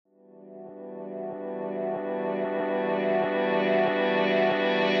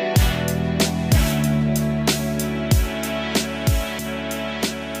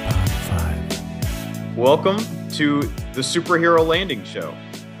Welcome to the Superhero Landing Show.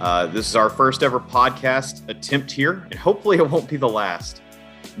 This is our first ever podcast attempt here, and hopefully it won't be the last.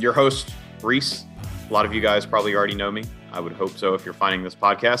 Your host, Reese. A lot of you guys probably already know me. I would hope so if you're finding this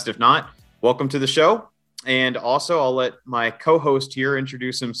podcast. If not, welcome to the show. And also, I'll let my co-host here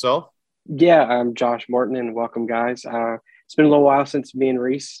introduce himself. Yeah, I'm Josh Morton, and welcome, guys. It's been a little while since me and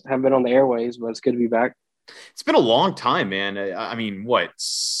Reese have been on the airways, but it's good to be back. It's been a long time, man. I mean, what,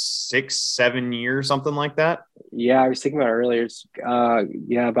 6-7 years, something like that? Yeah, I was thinking about it earlier. It's,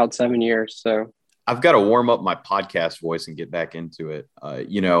 about 7 years. So I've got to warm up my podcast voice and get back into it.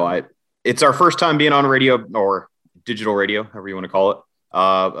 It's our first time being on radio or digital radio, however you want to call it.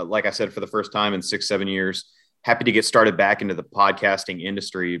 Like I said, for the first time in 6-7 years, happy to get started back into the podcasting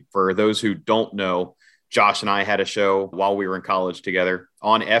industry. For those who don't know, Josh and I had a show while we were in college together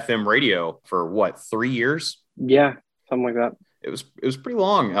on FM radio for 3 years? Yeah, something like that. It was pretty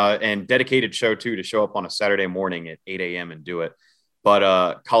long and dedicated show too, to show up on a Saturday morning at 8 a.m. and do it.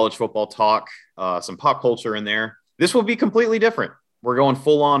 But college football talk, some pop culture in there. This will be completely different. We're going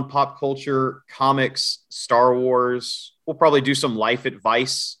full on pop culture, comics, Star Wars. We'll probably do some life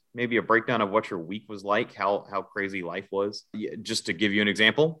advice, maybe a breakdown of what your week was like, how crazy life was. Just to give you an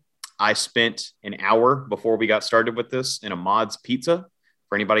example, I spent an hour before we got started with this in a Mod's Pizza.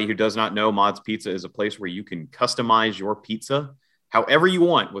 For anybody who does not know, Mod's Pizza is a place where you can customize your pizza however you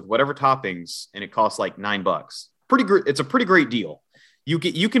want with whatever toppings, and it costs like $9. It's a pretty great deal. You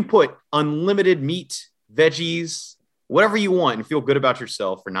can put unlimited meat, veggies, whatever you want, and feel good about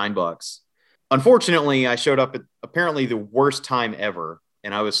yourself for $9. Unfortunately, I showed up at apparently the worst time ever,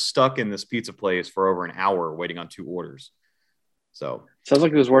 and I was stuck in this pizza place for over an hour waiting on 2 orders. So sounds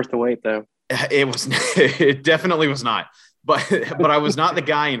like it was worth the wait, though. It was. It definitely was not. But I was not the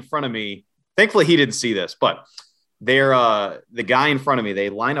guy in front of me. Thankfully, he didn't see this. But the guy in front of me. They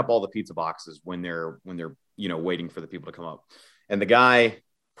line up all the pizza boxes when they're waiting for the people to come up. And the guy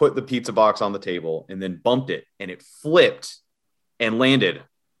put the pizza box on the table and then bumped it, and it flipped and landed.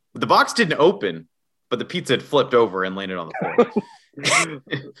 The box didn't open, but the pizza had flipped over and landed on the floor.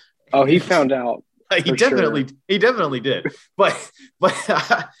 Oh, he found out. He definitely did. But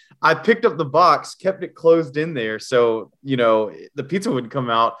I picked up the box, kept it closed in there, so the pizza wouldn't come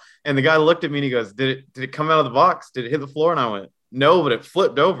out. And the guy looked at me and he goes, "Did it come out of the box? Did it hit the floor?" And I went, "No, but it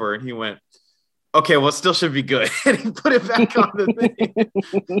flipped over." And he went, "Okay, well, it still should be good." And he put it back on the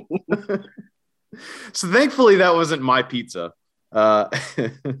thing. So thankfully, that wasn't my pizza. But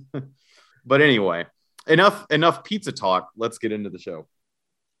anyway, enough pizza talk. Let's get into the show.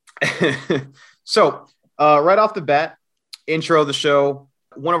 So right off the bat, intro of the show,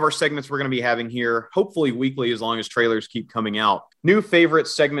 one of our segments we're going to be having here, hopefully weekly, as long as trailers keep coming out. New favorite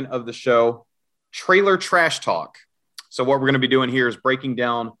segment of the show, trailer trash talk. So what we're going to be doing here is breaking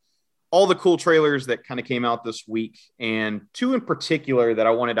down all the cool trailers that kind of came out this week, and 2 in particular that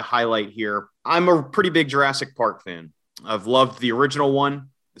I wanted to highlight here. I'm a pretty big Jurassic Park fan. I've loved the original one,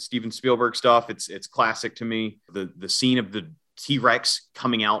 the Steven Spielberg stuff. It's classic to me. The scene of the T-Rex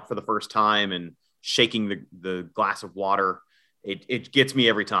coming out for the first time and shaking the glass of water, it gets me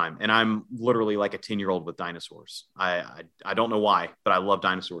every time. And I'm literally like a 10-year-old with dinosaurs. I don't know why, but I love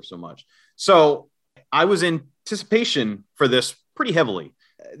dinosaurs so much. So I was in anticipation for this pretty heavily.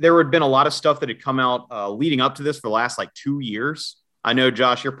 There had been a lot of stuff that had come out leading up to this for the last 2 years. I know,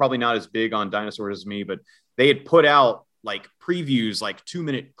 Josh, you're probably not as big on dinosaurs as me, but they had put out previews,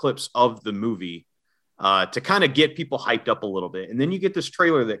 2-minute clips of the movie to kind of get people hyped up a little bit. And then you get this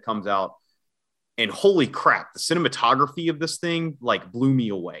trailer that comes out, and holy crap, the cinematography of this thing blew me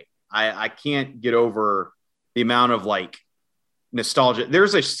away. I can't get over the amount of nostalgia.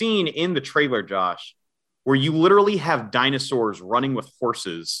 There's a scene in the trailer, Josh, where you literally have dinosaurs running with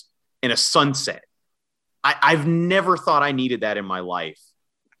horses in a sunset. I've never thought I needed that in my life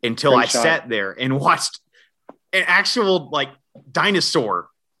until I sat there and watched an actual dinosaur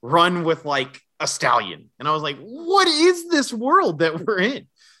run with a stallion. And I was like, what is this world that we're in?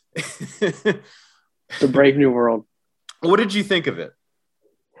 The brave new world. What did you think of it?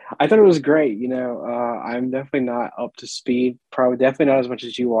 I thought it was great. I'm definitely not up to speed. Probably definitely not as much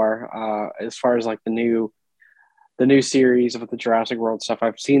as you are. As far as the new series of the Jurassic World stuff.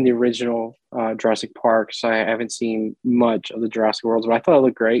 I've seen the original Jurassic Park, so I haven't seen much of the Jurassic Worlds, but I thought it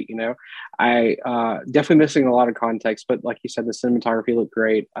looked great. I definitely missing a lot of context, but like you said, the cinematography looked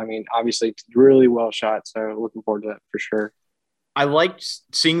great. I mean, obviously it's really well shot, so looking forward to that for sure. I liked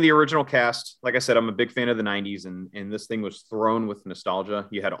seeing the original cast. Like I said, I'm a big fan of the 90s, and this thing was thrown with nostalgia.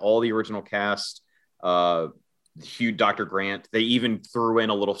 You had all the original cast, Hugh, Dr. Grant. They even threw in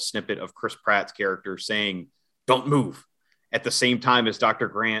a little snippet of Chris Pratt's character saying, "Don't move," at the same time as Dr.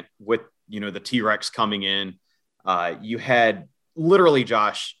 Grant with the T-Rex coming in. You had literally,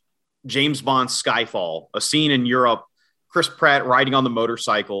 Josh, James Bond's Skyfall, a scene in Europe, Chris Pratt riding on the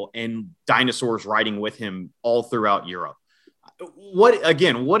motorcycle and dinosaurs riding with him all throughout Europe.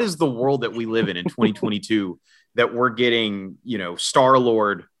 What is the world that we live in 2022 that we're getting,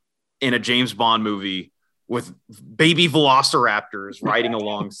 Star-Lord in a James Bond movie with baby velociraptors riding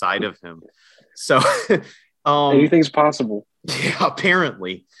alongside of him? So anything's possible. Yeah,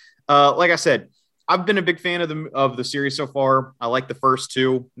 apparently. Like I said, I've been a big fan of the series so far. I like the first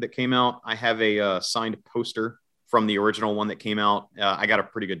two that came out. I have a signed poster from the original one that came out. I got a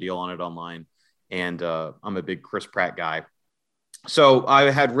pretty good deal on it online, and I'm a big Chris Pratt guy. So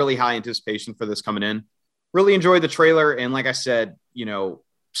I had really high anticipation for this coming in. Really enjoyed the trailer, and like I said,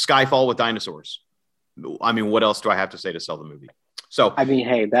 Skyfall with dinosaurs. I mean, what else do I have to say to sell the movie? So I mean,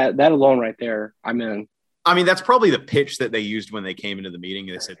 hey, that alone right there, I'm in. I mean, that's probably the pitch that they used when they came into the meeting.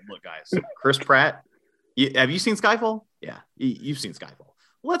 They said, look, guys, Chris Pratt, have you seen Skyfall? Yeah, you've seen Skyfall.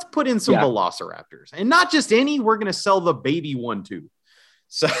 Let's put in some velociraptors. And not just any, we're going to sell the baby one too.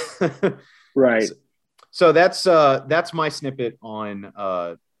 So, right. So that's my snippet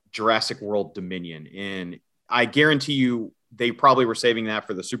on Jurassic World Dominion. And I guarantee you they probably were saving that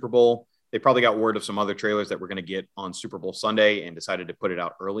for the Super Bowl. They probably got word of some other trailers that we're going to get on Super Bowl Sunday and decided to put it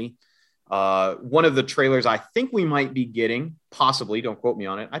out early. One of the trailers I think we might be getting, possibly, don't quote me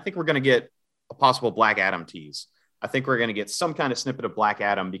on it, I think we're going to get a possible Black Adam tease. I think we're going to get some kind of snippet of Black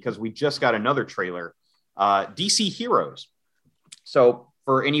Adam because we just got another trailer, DC Heroes. So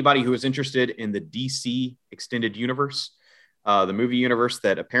for anybody who is interested in the DC extended universe, the movie universe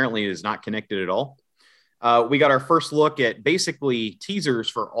that apparently is not connected at all, we got our first look at basically teasers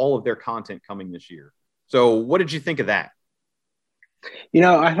for all of their content coming this year. So what did you think of that?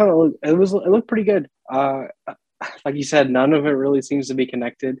 I thought it looked pretty good. Like you said, none of it really seems to be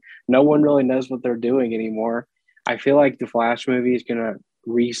connected. No one really knows what they're doing anymore. I feel like the Flash movie is going to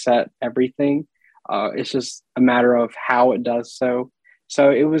reset everything. It's just a matter of how it does so.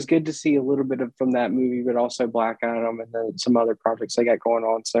 So it was good to see a little bit from that movie, but also Black Adam and then some other projects they got going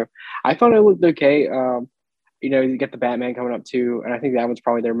on. So I thought it looked okay. You get the Batman coming up too, and I think that one's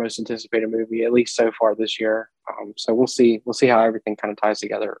probably their most anticipated movie, at least so far this year. So we'll see how everything kind of ties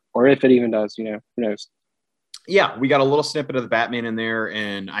together, or if it even does. Who knows? Yeah, we got a little snippet of the Batman in there,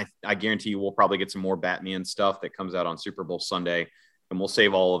 and I guarantee you we'll probably get some more Batman stuff that comes out on Super Bowl Sunday, and we'll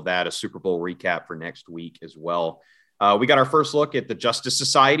save all of that, a Super Bowl recap for next week as well. We got our first look at the Justice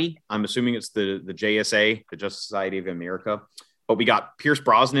Society. I'm assuming it's the JSA, the Justice Society of America, but we got Pierce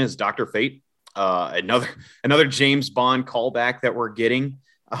Brosnan as Dr. Fate. Another James Bond callback that we're getting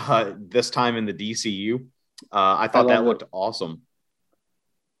this time in the DCU. I thought that looked awesome.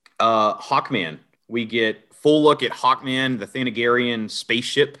 Hawkman, we get full look at Hawkman, the Thanagarian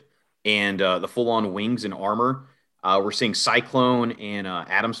spaceship, and the full-on wings and armor. We're seeing Cyclone and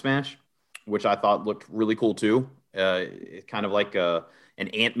Atom Smash, which I thought looked really cool too. Kind of like an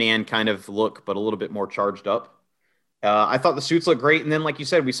Ant-Man kind of look, but a little bit more charged up. I thought the suits looked great. And then, like you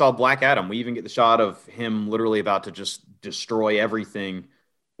said, we saw Black Adam. We even get the shot of him literally about to just destroy everything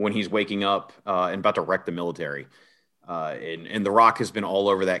when he's waking up and about to wreck the military. And The Rock has been all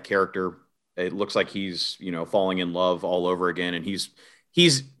over that character. It looks like he's, falling in love all over again. And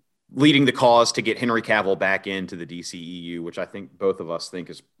he's leading the cause to get Henry Cavill back into the DCEU, which I think both of us think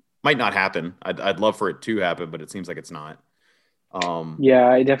might not happen. I'd love for it to happen, but it seems like it's not.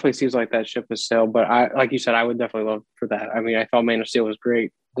 Yeah, it definitely seems like that ship has sailed, but like you said, I would definitely love for that. I mean, I thought Man of Steel was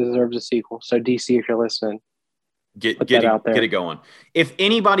great. Deserves a sequel. So DC, if you're listening, get it going. If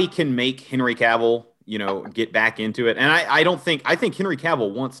anybody can make Henry Cavill, get back into it. And I think Henry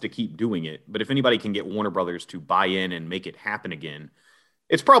Cavill wants to keep doing it, but if anybody can get Warner Brothers to buy in and make it happen again,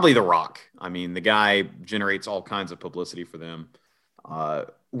 it's probably The Rock. I mean, the guy generates all kinds of publicity for them.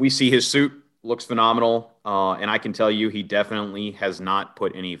 We see his suit looks phenomenal. And I can tell you, he definitely has not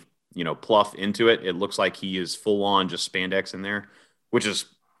put any, pluff into it. It looks like he is full on just spandex in there, which is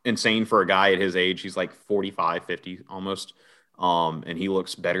insane for a guy at his age. He's like 45, 50 almost. And he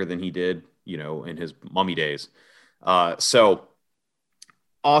looks better than he did, in his mummy days. So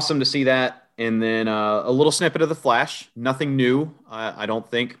awesome to see that. And then a little snippet of the Flash, nothing new, I don't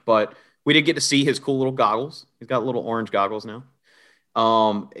think, but we did get to see his cool little goggles. He's got little orange goggles now.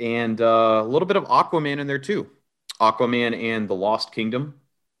 And a little bit of Aquaman in there too. Aquaman and the Lost Kingdom.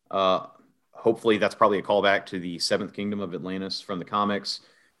 Hopefully that's probably a callback to the Seventh Kingdom of Atlantis from the comics.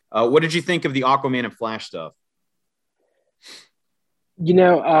 What did you think of the Aquaman and Flash stuff? The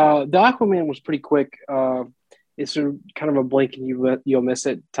Aquaman was pretty quick. it's a kind of a blink and you'll miss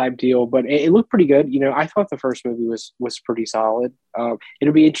it type deal, but it looked pretty good. I thought the first movie was pretty solid.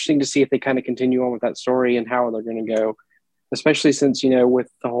 It'll be interesting to see if they kind of continue on with that story and how they're going to go, especially since with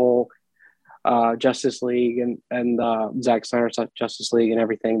the whole Justice League and Zack Snyder's Justice League and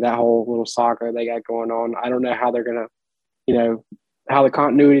everything, that whole little saga they got going on. I don't know how they're gonna, how the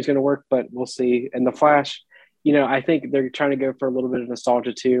continuity is gonna work, but we'll see. And the Flash, I think they're trying to go for a little bit of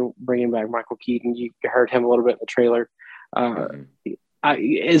nostalgia too, bringing back Michael Keaton. You heard him a little bit in the trailer.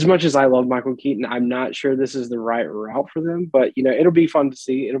 As much as I love Michael Keaton, I'm not sure this is the right route for them, but it'll be fun to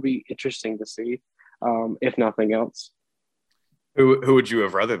see. It'll be interesting to see, if nothing else. Who would you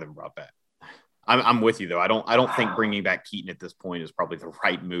have rather than brought back? I'm with you though. I don't think bringing back Keaton at this point is probably the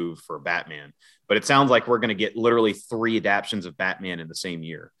right move for Batman. But it sounds like we're going to get literally 3 adaptations of Batman in the same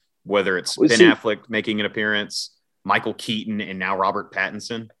year. Whether it's Ben Affleck making an appearance, Michael Keaton, and now Robert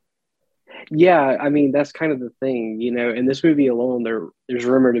Pattinson. Yeah, I mean that's kind of the thing. In this movie alone, there's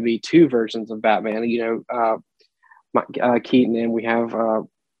rumored to be 2 versions of Batman. Keaton, and we have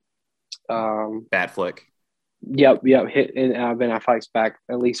Batfleck. Yep. Hit and Ben Affleck's back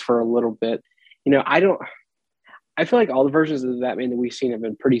at least for a little bit. I feel like all the versions of Batman that we've seen have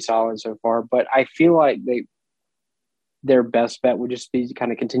been pretty solid so far, but I feel like their best bet would just be to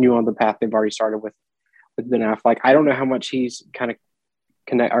kind of continue on the path they've already started with Ben Affleck. I don't know how much he's kind of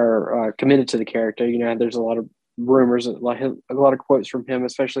committed to the character. There's a lot of rumors, a lot of quotes from him,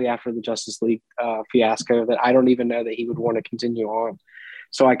 especially after the Justice League fiasco, that I don't even know that he would want to continue on.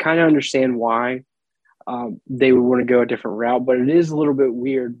 So I kind of understand why they would want to go a different route, but it is a little bit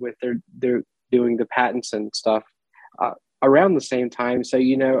weird with their doing the Pattinson stuff around the same time. So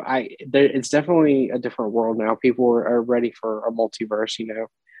it's definitely a different world now. People are ready for a multiverse.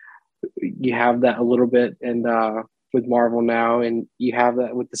 You have that a little bit, and with Marvel now, and you have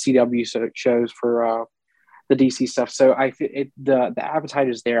that with the CW shows for the DC stuff. So the appetite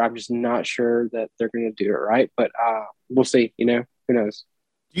is there. I'm just not sure that they're going to do it right, but we'll see. Who knows?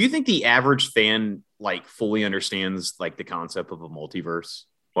 Do you think the average fan fully understands the concept of a multiverse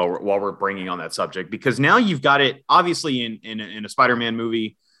while we're bringing on that subject? Because now you've got it obviously in a Spider-Man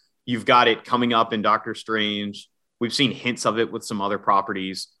movie, you've got it coming up in Doctor Strange. We've seen hints of it with some other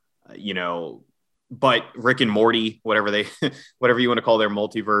properties, but Rick and Morty, whatever you want to call their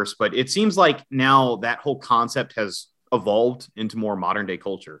multiverse. But it seems like now that whole concept has evolved into more modern day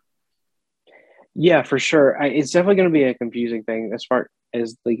culture. Yeah, for sure. It's definitely going to be a confusing thing as far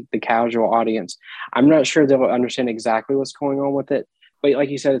as the casual audience. I'm not sure they'll understand exactly what's going on with it. But like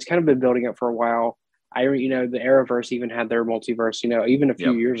you said, it's kind of been building up for a while. The Arrowverse even had their multiverse, even a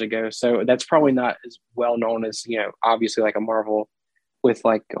few years ago. So that's probably not as well known as, obviously like a Marvel with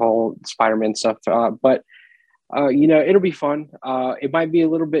all Spider-Man stuff. But it'll be fun. It might be a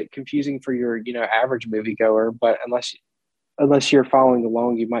little bit confusing for your, average moviegoer, but unless you're following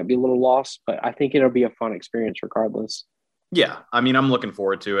along, you might be a little lost. But I think it'll be a fun experience regardless. Yeah, I mean, I'm looking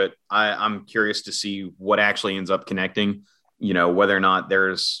forward to it. I'm curious to see what actually ends up connecting. Whether or not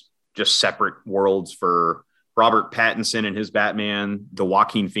there's just separate worlds for Robert Pattinson and his Batman, the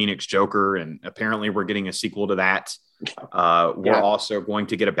Joaquin Phoenix Joker, and apparently we're getting a sequel to that. We're also going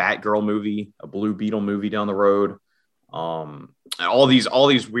to get a Batgirl movie, a Blue Beetle movie down the road. All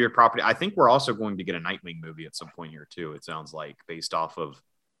these weird property. I think we're also going to get a Nightwing movie at some point here too. It sounds like, based off of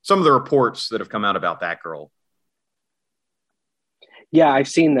some of the reports that have come out about that girl. Yeah, I've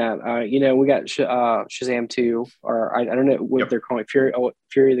seen that. We got Shazam 2, or I don't know what they're calling it, Fury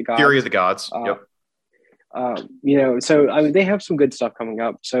of the Gods. Fury of the Gods. So I mean, they have some good stuff coming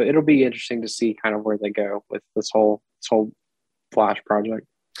up. So it'll be interesting to see kind of where they go with this whole Flash project.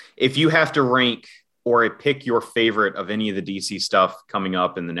 If you have to rank or pick your favorite of any of the DC stuff coming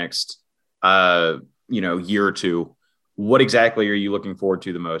up in the next year or two, what exactly are you looking forward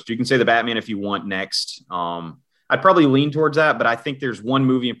to the most? You can say the Batman if you want next. I'd probably lean towards that, but I think there's one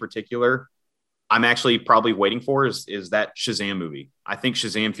movie in particular I'm actually probably waiting for is that Shazam movie. I think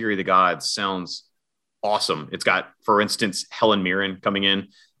Shazam Fury of the Gods sounds awesome. It's got, for instance, Helen Mirren coming in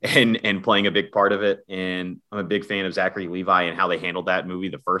and playing a big part of it. And I'm a big fan of Zachary Levi and how they handled that movie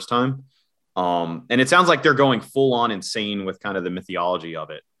the first time. And it sounds like they're going full on insane with kind of the mythology of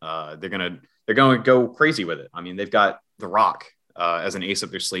it. They're going to go crazy with it. I mean, they've got The Rock as an ace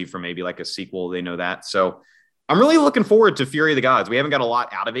up their sleeve for maybe like a sequel. They know that. So I'm really looking forward to Fury of the Gods. We haven't got a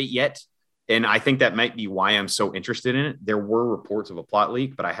lot out of it yet. And I think that might be why I'm so interested in it. There were reports of a plot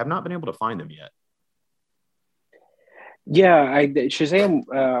leak, but I have not been able to find them yet. Yeah, Shazam,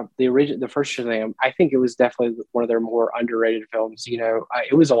 the first Shazam, I think it was definitely one of their more underrated films.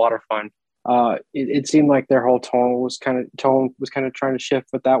 It was a lot of fun. It seemed like their whole tone was kind of trying to shift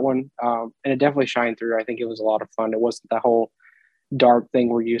with that one, and it definitely shined through. I think it was a lot of fun. It wasn't that whole dark thing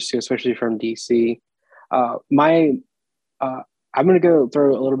we're used to, especially from DC. My I'm going to go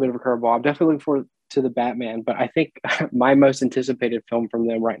throw a little bit of a curveball. I'm definitely looking forward to the Batman, but I think my most anticipated film from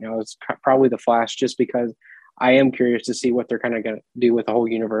them right now is probably The Flash, just because I am curious to see what they're kind of going to do with the whole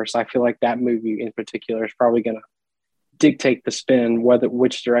universe. I feel like that movie in particular is probably going to dictate the spin,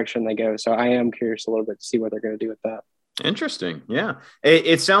 which direction they go. So I am curious a little bit to see what they're going to do with that. Interesting. Yeah.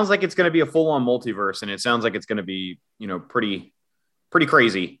 It sounds like it's going to be a full-on multiverse, and it sounds like it's going to be, pretty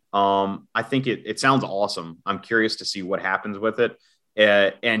crazy. I think it sounds awesome. I'm curious to see what happens with it.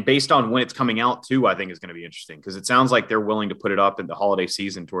 And based on when it's coming out too, I think is going to be interesting, because it sounds like they're willing to put it up in the holiday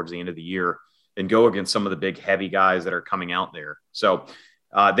season towards the end of the year and go against some of the big heavy guys that are coming out there. So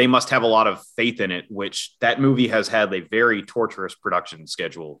they must have a lot of faith in it, which that movie has had a very torturous production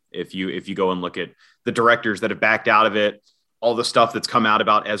schedule. If you go and look at the directors that have backed out of it, all the stuff that's come out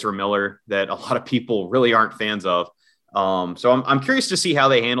about Ezra Miller that a lot of people really aren't fans of. So I'm curious to see how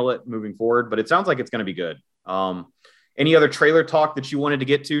they handle it moving forward, but it sounds like it's going to be good. Any other trailer talk that you wanted to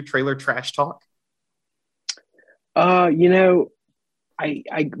get to? Trailer trash talk?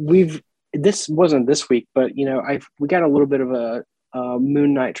 This wasn't this week, but we got a little bit of a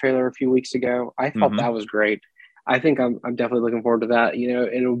Moon Knight trailer a few weeks ago. I thought that was great. I think I'm definitely looking forward to that.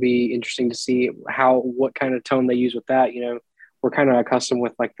 It'll be interesting to see what kind of tone they use with that. We're kind of accustomed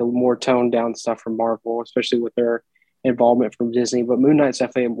with like the more toned down stuff from Marvel, especially with their involvement from Disney. But Moon Knight's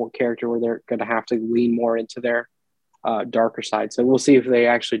definitely a character where they're going to have to lean more into their darker side. So we'll see if they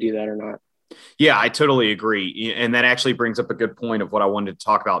actually do that or not. Yeah, I totally agree. And that actually brings up a good point of what I wanted to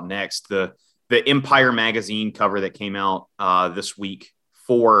talk about next. The Empire magazine cover that came out this week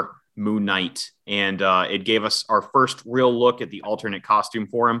for Moon Knight. And it gave us our first real look at the alternate costume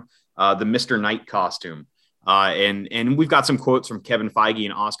for him, the Mr. Knight costume. And we've got some quotes from Kevin Feige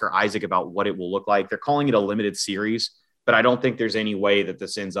and Oscar Isaac about what it will look like. They're calling it a limited series, but I don't think there's any way that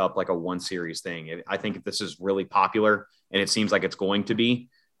this ends up like a one series thing. I think if this is really popular, and it seems like it's going to be,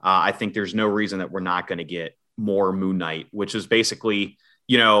 I think there's no reason that we're not going to get more Moon Knight, which is basically,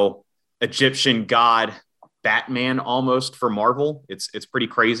 Egyptian god Batman almost for Marvel. It's pretty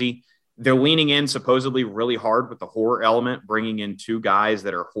crazy. They're leaning in supposedly really hard with the horror element, bringing in two guys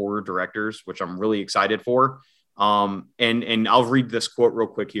that are horror directors, which I'm really excited for. And I'll read this quote real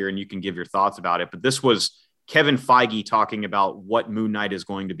quick here and you can give your thoughts about it. But this was Kevin Feige talking about what Moon Knight is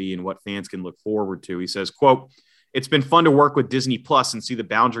going to be and what fans can look forward to. He says, quote, "It's been fun to work with Disney Plus and see the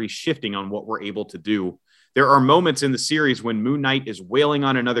boundaries shifting on what we're able to do. There are moments in the series when Moon Knight is wailing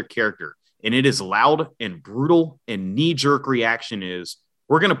on another character, and it is loud and brutal, and knee-jerk reaction is,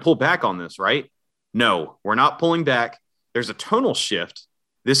 we're going to pull back on this, right? No, we're not pulling back. There's a tonal shift.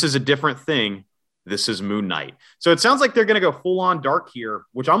 This is a different thing. This is Moon Knight." So it sounds like they're going to go full-on dark here,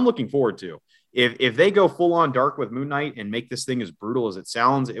 which I'm looking forward to. If they go full-on dark with Moon Knight and make this thing as brutal as it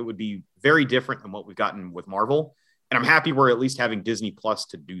sounds, it would be very different than what we've gotten with Marvel. And I'm happy we're at least having Disney Plus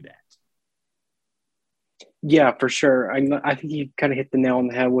to do that. Yeah, for sure. I think you kind of hit the nail on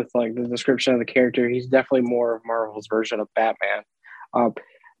the head with like the description of the character. He's definitely more of Marvel's version of Batman.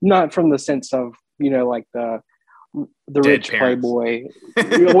 Not from the sense of, like the rich playboy,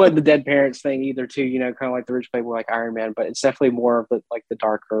 what the dead parents thing either too, kind of like the rich playboy like Iron Man, but it's definitely more of the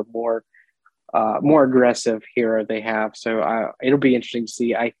darker, more aggressive hero they have. So it'll be interesting to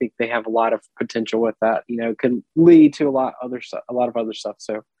see. I think they have a lot of potential with that, could lead to a lot of other stuff.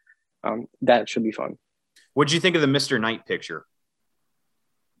 So that should be fun. What did you think of the Mr. Knight picture?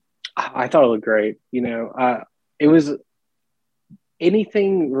 I thought it looked great. It was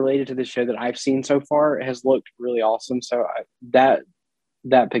anything related to this show that I've seen so far has looked really awesome. So that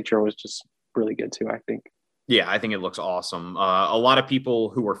picture was just really good too, I think. Yeah, I think it looks awesome. A lot of people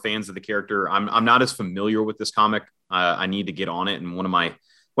who are fans of the character, I'm not as familiar with this comic. I need to get on it. And one of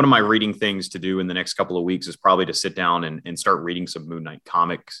my reading things to do in the next couple of weeks is probably to sit down and start reading some Moon Knight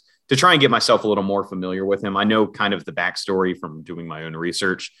comics to try and get myself a little more familiar with him. I know kind of the backstory from doing my own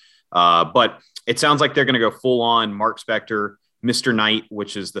research, but it sounds like they're going to go full on Mark Spector, Mr. Knight,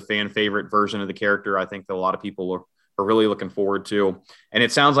 which is the fan favorite version of the character. I think that a lot of people are really looking forward to. And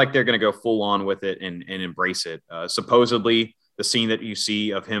it sounds like they're going to go full on with it and embrace it. Supposedly the scene that you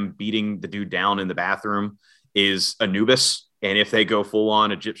see of him beating the dude down in the bathroom is Anubis. And if they go full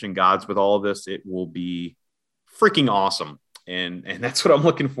on Egyptian gods with all of this, it will be freaking awesome. And that's what I'm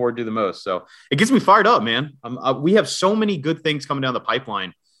looking forward to the most. So it gets me fired up, man. We have so many good things coming down the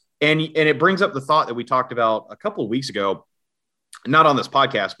pipeline. And it brings up the thought that we talked about a couple of weeks ago, not on this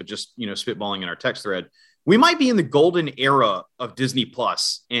podcast, but just, spitballing in our text thread. we might be in the golden era of Disney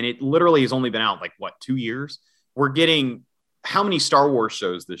Plus, and it literally has only been out like 2 years. We're getting how many Star Wars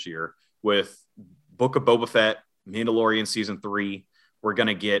shows this year with Book of Boba Fett, Mandalorian season 3. We're going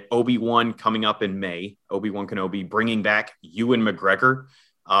to get Obi-Wan coming up in May. Obi-Wan Kenobi bringing back Ewan McGregor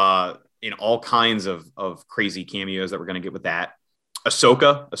in all kinds of crazy cameos that we're going to get with that.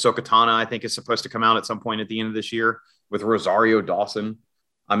 Ahsoka Tano, I think, is supposed to come out at some point at the end of this year with Rosario Dawson.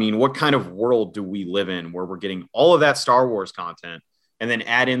 I mean, what kind of world do we live in where we're getting all of that Star Wars content and then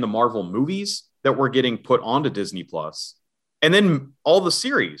add in the Marvel movies that we're getting put onto Disney Plus? And then all the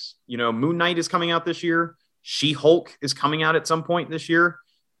series, Moon Knight is coming out this year. She-Hulk is coming out at some point this year.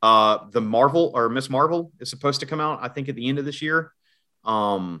 The Marvel or Miss Marvel is supposed to come out, I think, at the end of this year.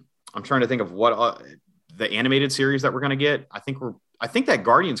 I'm trying to think of what the animated series that we're going to get. I think that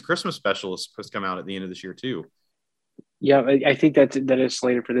Guardians Christmas special is supposed to come out at the end of this year too. Yeah, I think that is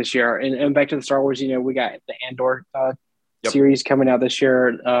slated for this year. And back to the Star Wars, we got the Andor series coming out this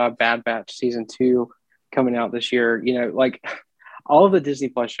year. Bad Batch season 2 coming out this year. All of the Disney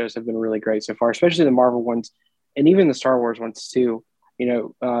Plus shows have been really great so far, especially the Marvel ones and even the Star Wars ones too.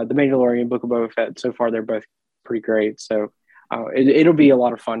 The Mandalorian, Book of Boba Fett. So far, they're both pretty great. So it'll be a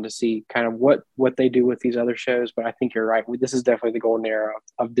lot of fun to see kind of what they do with these other shows. But I think you're right. This is definitely the golden era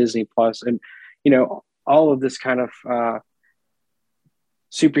of Disney Plus, and all of this kind of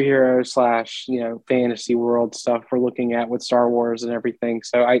superhero / fantasy world stuff we're looking at with Star Wars and everything.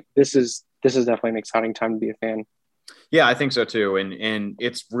 So this is definitely an exciting time to be a fan. Yeah, I think so too. And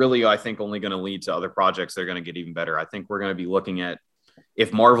it's really, I think, only going to lead to other projects that are going to get even better. I think we're going to be looking at,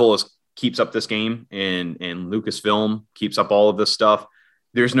 if Marvel keeps up this game and Lucasfilm keeps up all of this stuff,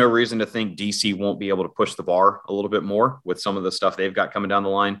 there's no reason to think DC won't be able to push the bar a little bit more with some of the stuff they've got coming down the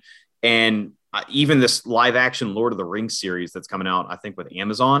line. And even this live action Lord of the Rings series that's coming out, I think, with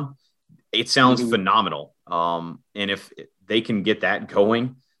Amazon, it sounds phenomenal. And if they can get that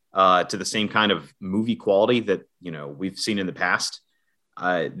going to the same kind of movie quality that, we've seen in the past,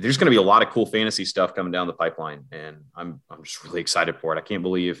 there's going to be a lot of cool fantasy stuff coming down the pipeline. And I'm just really excited for it. I can't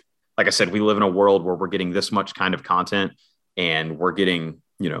believe, like I said, we live in a world where we're getting this much kind of content and we're getting,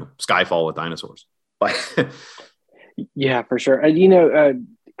 Skyfall with dinosaurs. Yeah, for sure. And,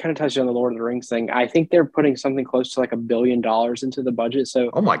 kind of touched on the Lord of the Rings thing. I think they're putting something close to like $1 billion into the budget.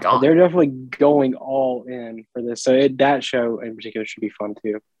 So, oh my God, they're definitely going all in for this. So that show in particular should be fun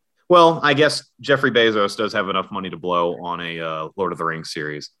too. Well, I guess Jeffrey Bezos does have enough money to blow on a Lord of the Rings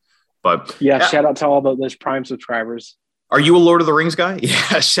series. But yeah, shout out to all those Prime subscribers. Are you a Lord of the Rings guy?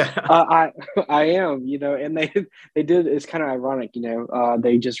 Yeah, shout out. I am. And they did. It's kind of ironic.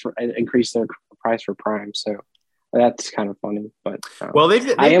 They just increased their price for Prime. So. That's kind of funny, but well, they've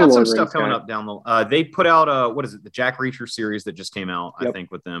got some stuff coming up down the. They put out what is it? The Jack Reacher series that just came out, I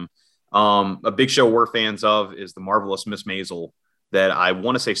think, with them. A big show we're fans of is The Marvelous Miss Maisel. That I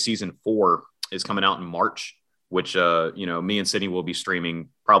want to say season 4 is coming out in March, which me and Sydney will be streaming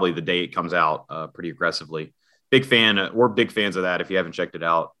probably the day it comes out, pretty aggressively. Big fan. We're big fans of that. If you haven't checked it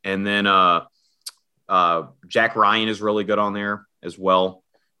out, and then Jack Ryan is really good on there as well,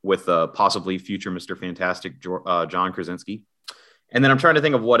 with possibly future Mr. Fantastic John Krasinski. And then I'm trying to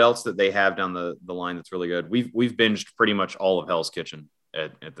think of what else that they have down the line that's really good. We've binged pretty much all of Hell's Kitchen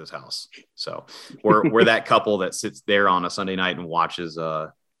at this house. So we're that couple that sits there on a Sunday night and watches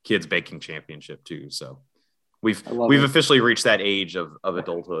Kids Baking Championship too. So we've officially reached that age of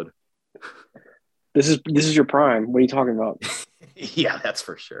adulthood. This is your prime. What are you talking about? Yeah, that's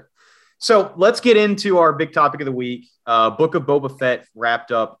for sure. So let's get into our big topic of the week. Book of Boba Fett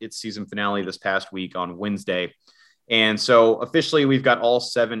wrapped up its season finale this past week on Wednesday. And so officially we've got all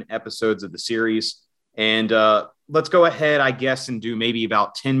 7 episodes of the series. And let's go ahead, I guess, and do maybe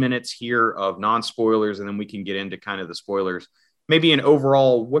about 10 minutes here of non-spoilers, and then we can get into kind of the spoilers. Maybe an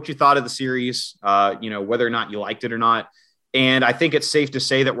overall, what you thought of the series, whether or not you liked it or not. And I think it's safe to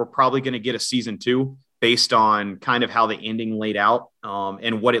say that we're probably going to get a season 2 based on kind of how the ending laid out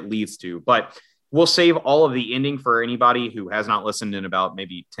and what it leads to. But we'll save all of the ending for anybody who has not listened in about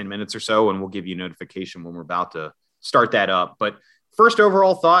maybe 10 minutes or so, and we'll give you notification when we're about to start that up. But first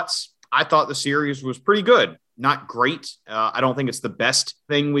overall thoughts, I thought the series was pretty good. Not great. I don't think it's the best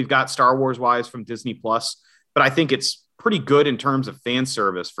thing we've got Star Wars-wise from Disney Plus, but I think it's pretty good in terms of fan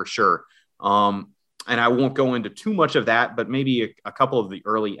service for sure. And I won't go into too much of that, but maybe a couple of the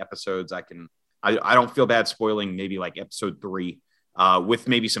early episodes I don't feel bad spoiling maybe like episode 3 with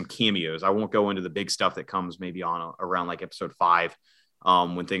maybe some cameos. I won't go into the big stuff that comes maybe on around like episode 5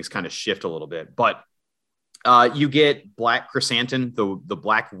 when things kind of shift a little bit. But you get Black Chrysanthemum, the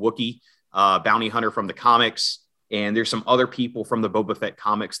Black Wookiee bounty hunter from the comics. And there's some other people from the Boba Fett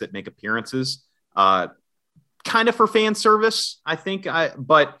comics that make appearances. kind of for fan service, I think.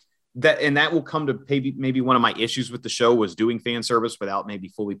 But that will come to maybe one of my issues with the show was doing fan service without maybe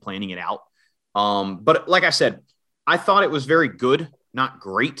fully planning it out. But like I said, I thought it was very good, not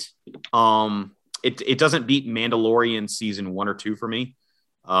great. It doesn't beat Mandalorian season 1 or 2 for me.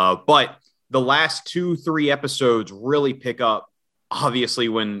 But the last 2-3 episodes really pick up, obviously,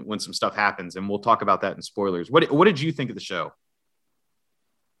 when some stuff happens, and we'll talk about that in spoilers. What did you think of the show?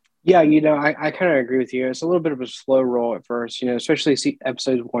 Yeah, I kind of agree with you. It's a little bit of a slow roll at first, especially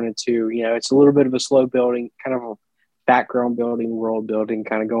episodes 1 and 2. It's a little bit of a slow building, kind of a background building, world building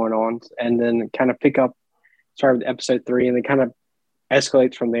kind of going on, and then kind of start with episode 3, and then kind of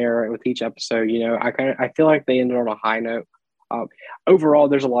escalates from there with each episode. I feel like they ended on a high note. Overall,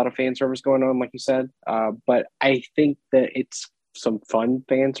 there's a lot of fan service going on, like you said, but I think that it's some fun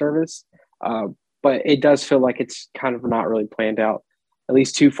fan service, but it does feel like it's kind of not really planned out, at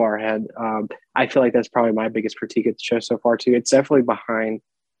least too far ahead. I feel like that's probably my biggest critique of the show so far too. It's definitely behind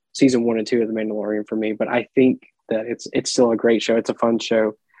season 1 and 2 of The Mandalorian for me, but I think that it's still a great show. It's a fun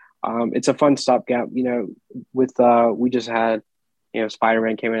show. It's a fun stopgap. With we just had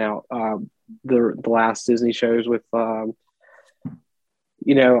Spider-Man came out, the last Disney shows with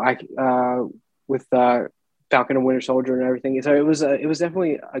with Falcon and Winter Soldier and everything. So it was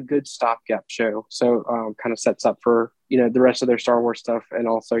definitely a good stopgap show. So kind of sets up for the rest of their Star Wars stuff, and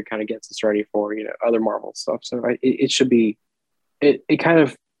also kind of gets us ready for other Marvel stuff. So it should be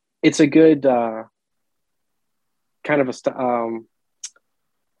it's a good kind of a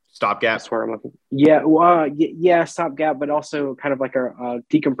stopgap. That's where I'm looking. Yeah, stopgap, but also kind of like a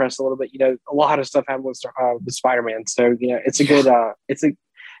decompress a little bit. A lot of stuff happened with Spider-Man, so it's a good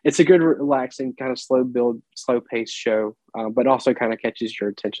it's a good relaxing kind of slow build, slow pace show, but also kind of catches your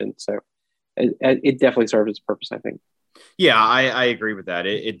attention. So it definitely serves its purpose, I think. Yeah, I agree with that.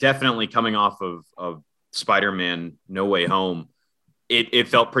 It definitely, coming off of Spider-Man No Way Home, it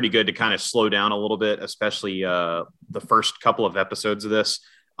felt pretty good to kind of slow down a little bit, especially the first couple of episodes of this.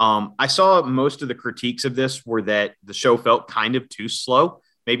 I saw most of the critiques of this were that the show felt kind of too slow,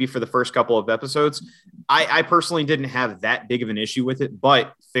 maybe for the first couple of episodes. I personally didn't have that big of an issue with it,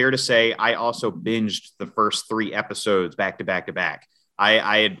 but fair to say, I also binged the first 3 episodes back to back to back.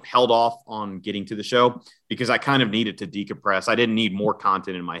 I had held off on getting to the show because I kind of needed to decompress. I didn't need more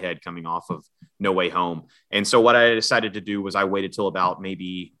content in my head coming off of No Way Home. And so what I decided to do was I waited till about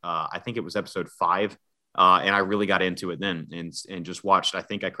maybe, I think it was episode 5. And I really got into it then and just watched. I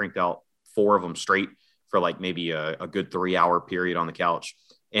think I cranked out 4 of them straight for like maybe a good 3-hour period on the couch.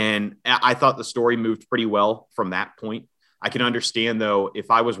 And I thought the story moved pretty well from that point. I can understand, though, if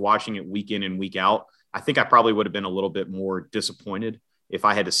I was watching it week in and week out, I think I probably would have been a little bit more disappointed if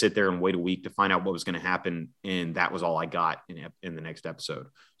I had to sit there and wait a week to find out what was going to happen. And that was all I got in the next episode.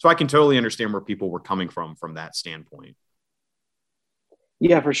 So I can totally understand where people were coming from that standpoint.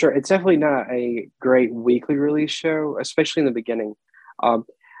 Yeah, for sure. It's definitely not a great weekly release show, especially in the beginning. I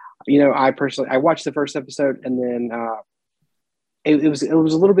watched the first episode, and then it was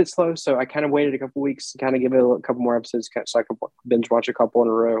a little bit slow. So I kind of waited a couple weeks to kind of give it a couple more episodes so I could binge watch a couple in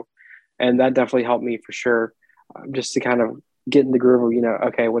a row. And that definitely helped me for sure, just to kind of get in the groove of,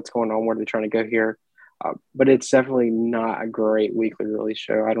 okay, what's going on? Where are they trying to go here? But it's definitely not a great weekly release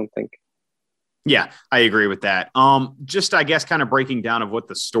show, I don't think. Yeah, I agree with that. Just, I guess, kind of breaking down of what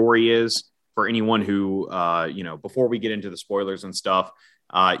the story is for anyone who, before we get into the spoilers and stuff,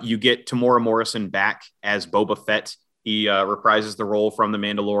 you get Tamora Morrison back as Boba Fett. He reprises the role from The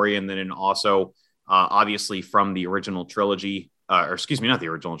Mandalorian, then also, obviously, from the original trilogy, not the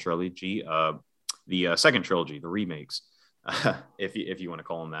original trilogy, the second trilogy, the remakes, if you want to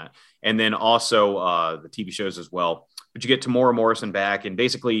call them that. And then also the TV shows as well. But you get Tamora Morrison back, and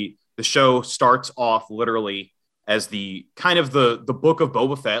basically the show starts off literally as the kind of the book of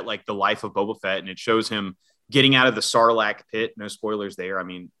Boba Fett, like the life of Boba Fett. And it shows him getting out of the Sarlacc pit. No spoilers there. I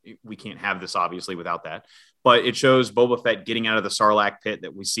mean, we can't have this obviously without that, but it shows Boba Fett getting out of the Sarlacc pit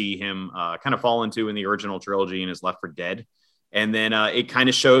that we see him kind of fall into in the original trilogy and is left for dead. And then it kind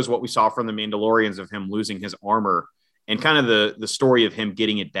of shows what we saw from the Mandalorians of him losing his armor and kind of the story of him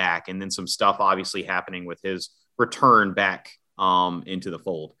getting it back. And then some stuff obviously happening with his return back into the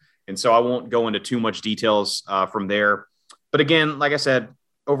fold. And so I won't go into too much details from there. But again, like I said,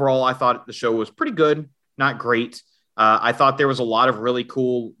 overall, I thought the show was pretty good, not great. I thought there was a lot of really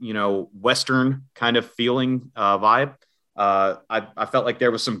cool, Western kind of feeling vibe. I felt like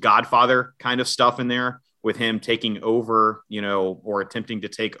there was some Godfather kind of stuff in there with him taking over, or attempting to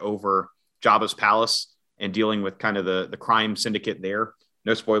take over Jabba's palace and dealing with kind of the crime syndicate there.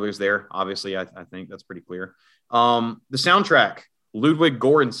 No spoilers there. Obviously, I think that's pretty clear. The soundtrack, Ludwig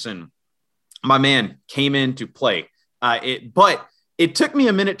Göransson. my man came into play. But it took me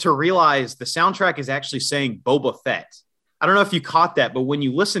a minute to realize the soundtrack is actually saying Boba Fett. I don't know if you caught that, but when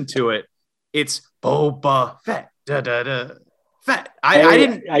you listen to it, it's Boba Fett. Da, da, da, Fett. I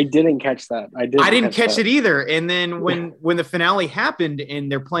didn't catch that. I didn't catch it either. And then when the finale happened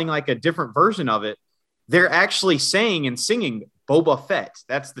and they're playing like a different version of it, they're actually saying and singing Boba Fett.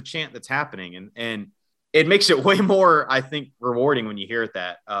 That's the chant that's happening. And it makes it way more, I think, rewarding when you hear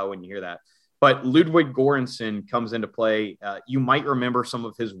that. But Ludwig Göransson comes into play. You might remember some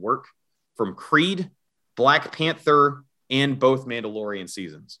of his work from Creed, Black Panther, and both Mandalorian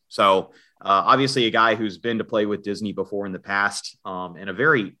seasons. So obviously a guy who's been to play with Disney before in the past, and a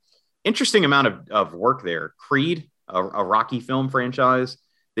very interesting amount of work there. Creed, a Rocky film franchise.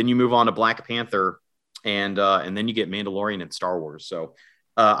 Then you move on to Black Panther, and then you get Mandalorian and Star Wars. So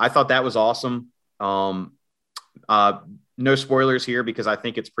I thought that was awesome. No spoilers here because I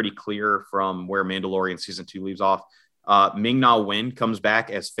think it's pretty clear from where Mandalorian season 2 leaves off. Ming-Na Wen comes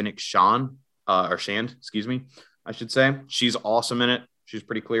back as Fennec Shand, excuse me, I should say. She's awesome in it. She's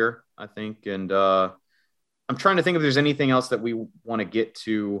pretty clear, I think. And I'm trying to think if there's anything else that we want to get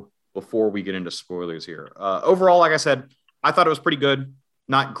to before we get into spoilers here. Overall, like I said, I thought it was pretty good.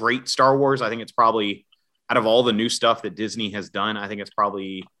 Not great Star Wars. I think it's probably, out of all the new stuff that Disney has done, I think it's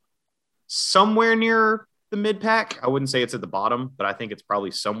probably somewhere near the mid pack. I wouldn't say it's at the bottom, but I think it's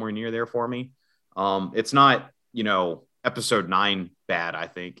probably somewhere near there for me. It's not, episode 9 bad, I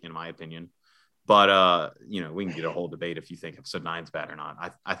think, in my opinion, but we can get a whole debate if you think episode 9 is bad or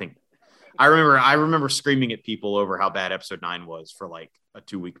not. I remember screaming at people over how bad episode 9 was for like a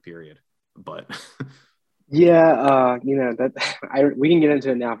 2-week period, but yeah, we can get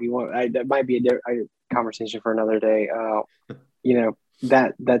into it now if you want. That might be a conversation for another day.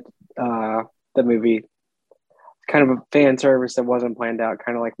 That movie, kind of a fan service that wasn't planned out,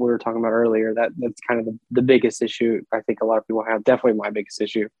 kind of like we were talking about earlier. That's kind of the biggest issue I think a lot of people have. Definitely my biggest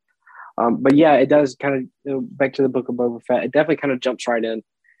issue. But yeah, it does kind of back to the Book of Boba Fett. It definitely kind of jumps right in.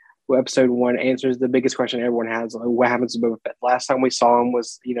 Episode 1 answers the biggest question everyone has: what happens to Boba Fett? Last time we saw him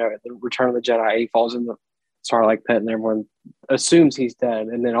was at the Return of the Jedi. He falls in the Sarlacc pit, and everyone assumes he's dead.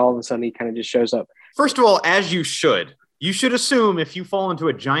 And then all of a sudden, he kind of just shows up. First of all, as you should assume if you fall into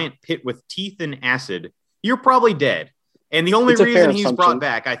a giant pit with teeth and acid, you're probably dead. And the only reason he's brought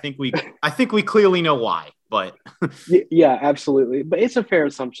back, I think we clearly know why. But yeah, absolutely. But it's a fair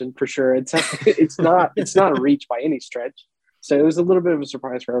assumption for sure. It's not a reach by any stretch. So it was a little bit of a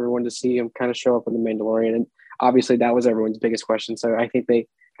surprise for everyone to see him kind of show up in The Mandalorian. And obviously that was everyone's biggest question. So I think they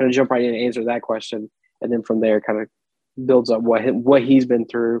kind of jump right in and answer that question. And then from there kind of builds up what he's been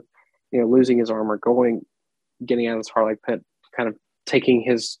through, losing his armor, getting out of this Sarlacc pit, kind of taking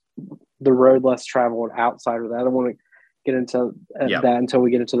the road less traveled outside of that. I don't want to get into that until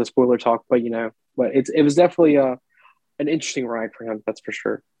we get into the spoiler talk, but it was definitely an interesting ride for him. That's for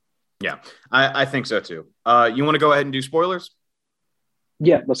sure. Yeah, I think so too. You want to go ahead and do spoilers?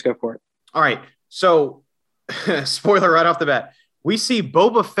 Yeah, let's go for it. All right. So, spoiler right off the bat. We see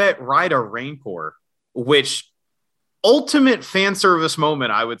Boba Fett ride a Rancor, which ultimate fan service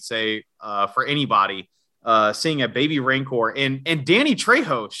moment, I would say, for anybody, seeing a baby Rancor and Danny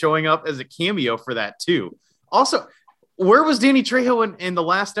Trejo showing up as a cameo for that too. Also, where was Danny Trejo in the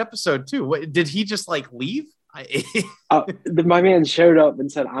last episode too? Did he just leave? My man showed up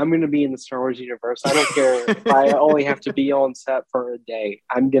and said, "I'm going to be in the Star Wars universe. I don't care if I only have to be on set for a day.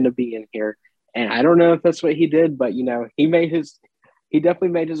 I'm going to be in here." And I don't know if that's what he did, but he definitely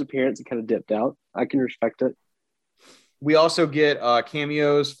made his appearance and kind of dipped out. I can respect it. We also get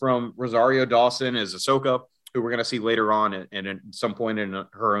cameos from Rosario Dawson as Ahsoka, who we're going to see later on and at some point in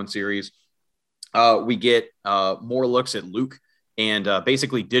her own series. We get more looks at Luke and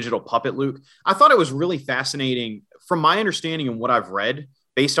basically digital puppet Luke. I thought it was really fascinating. From my understanding and what I've read,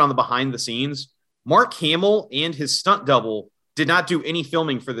 based on the behind the scenes, Mark Hamill and his stunt double did not do any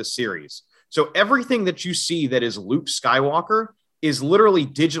filming for this series. So everything that you see that is Luke Skywalker is literally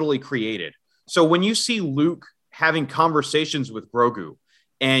digitally created. So when you see Luke having conversations with Grogu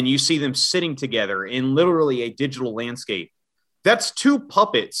and you see them sitting together in literally a digital landscape, that's 2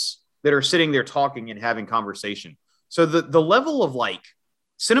 puppets that are sitting there talking and having conversation. So the level of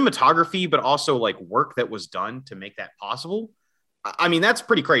cinematography, but also work that was done to make that possible, I mean, that's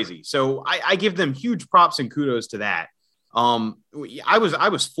pretty crazy. So I give them huge props and kudos to that. I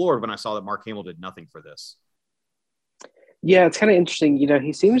was floored when I saw that Mark Hamill did nothing for this. Yeah, it's kind of interesting.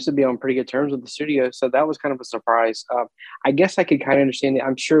 He seems to be on pretty good terms with the studio, so that was kind of a surprise. I guess I could kind of understand it.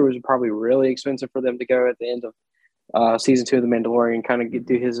 I'm sure it was probably really expensive for them to go at the end of season 2 of The Mandalorian, kind of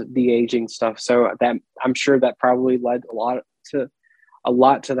do his de-aging stuff. So that I'm sure that probably led a lot to a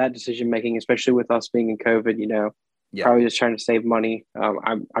lot to that decision making, especially with us being in COVID. Yeah. Probably just trying to save money.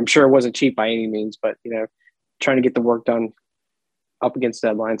 I'm sure it wasn't cheap by any means, but trying to get the work done up against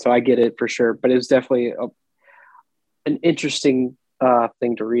deadline. So I get it for sure, but it was definitely an interesting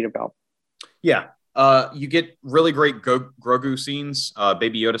thing to read about. Yeah. You get really great Grogu scenes,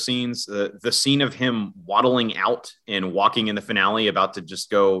 Baby Yoda scenes. The scene of him waddling out and walking in the finale, about to just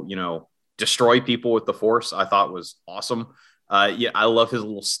go, destroy people with the Force, I thought was awesome. Yeah, I love his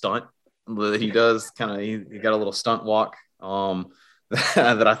little stunt that he does. He got a little stunt walk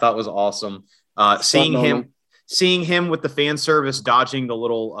that I thought was awesome. Seeing him with the fan service dodging the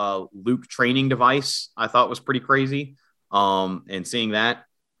little Luke training device, I thought was pretty crazy. And seeing that,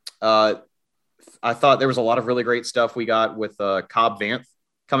 I thought there was a lot of really great stuff we got with Cobb Vanth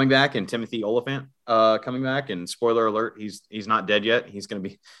coming back and Timothy Oliphant coming back. And spoiler alert, he's not dead yet. He's going to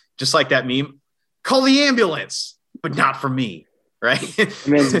be just like that meme. Call the ambulance, but not for me, right? My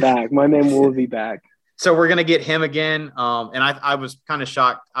man's back. My man will be back. So we're going to get him again. And I was kind of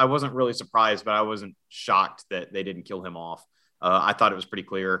shocked. I wasn't really surprised, but I wasn't shocked that they didn't kill him off. I thought it was pretty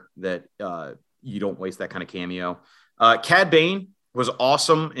clear that you don't waste that kind of cameo. Cad Bane was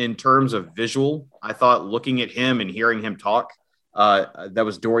awesome in terms of visual. I thought looking at him and hearing him talk, that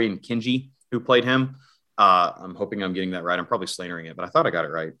was Dorian Kinji who played him. I'm hoping I'm getting that right. I'm probably slandering it, but I thought I got it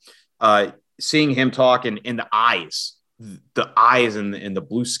right. Seeing him talk and the eyes and the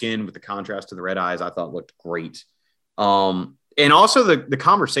blue skin with the contrast to the red eyes, I thought looked great. And also the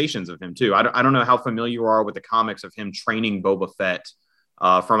conversations of him too. I don't know how familiar you are with the comics of him training Boba Fett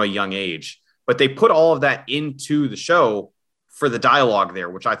from a young age, but they put all of that into the show for the dialogue there,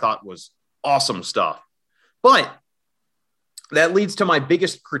 which I thought was awesome stuff. But that leads to my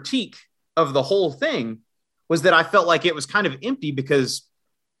biggest critique of the whole thing, was that I felt like it was kind of empty, because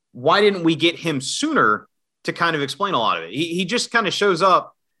why didn't we get him sooner to kind of explain a lot of it? He just kind of shows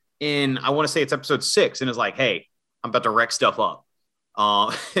up in, I want to say it's episode 6, and is like, hey, I'm about to wreck stuff up.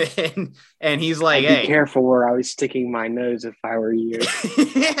 And he's like, hey, be careful where I was sticking my nose if I were you.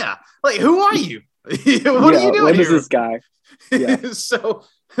 Yeah. Like, who are you? What are you doing? What here? is this guy? Yeah. So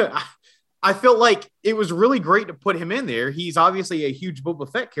I felt like it was really great to put him in there. He's obviously a huge Boba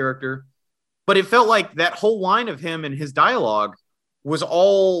Fett character, but it felt like that whole line of him and his dialogue was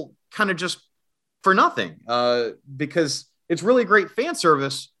all kind of just for nothing, because it's really great fan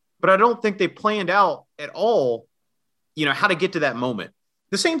service, but I don't think they planned out at all, how to get to that moment.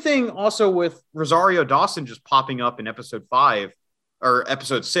 The same thing also with Rosario Dawson just popping up in episode 5 or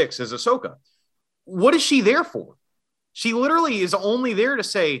episode 6 as Ahsoka. What is she there for? She literally is only there to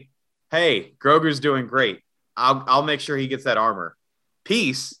say, hey, Grogu's doing great. I'll make sure he gets that armor.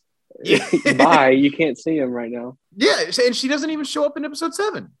 Peace. Bye. You can't see him right now. Yeah, and she doesn't even show up in episode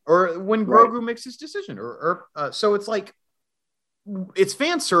 7 or when Grogu makes his decision. So it's like, it's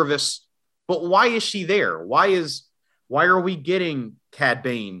fan service, but why is she there? Why are we getting Cad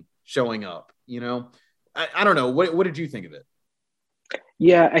Bane showing up? I don't know. What did you think of it?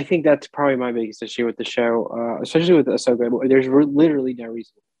 Yeah, I think that's probably my biggest issue with the show, especially with Ahsoka. There's literally no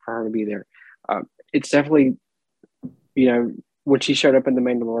reason for her to be there. It's definitely, when she showed up in The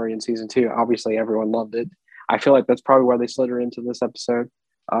Mandalorian season 2, obviously everyone loved it. I feel like that's probably why they slid her into this episode.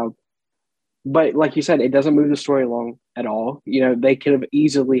 But like you said, it doesn't move the story along at all. They could have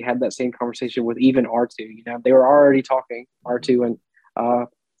easily had that same conversation with even R2. They were already talking, R2 and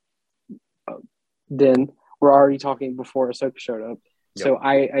Din were already talking before Ahsoka showed up. Yep. So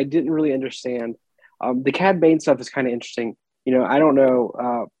I didn't really understand. The Cad Bane stuff is kind of interesting. I don't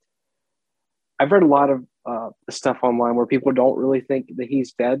know. I've read a lot of stuff online where people don't really think that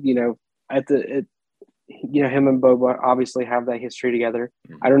he's dead. Him and Boba obviously have that history together.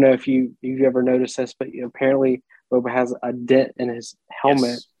 Mm-hmm. I don't know if you've ever noticed this, but apparently Boba has a dent in his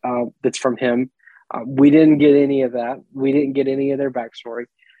helmet. Yes. That's from him. We didn't get any of that. We didn't get any of their backstory.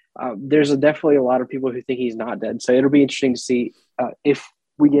 There's definitely a lot of people who think he's not dead. So it'll be interesting to see if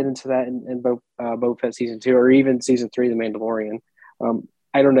we get into that in Boba Fett season 2 or even season 3, The Mandalorian.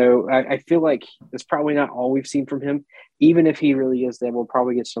 I don't know. I feel like it's probably not all we've seen from him. Even if he really is dead, we'll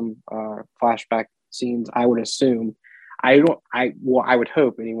probably get some flashback scenes, I would assume. I would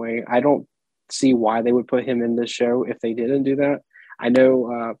hope anyway. I don't see why they would put him in this show if they didn't do that. I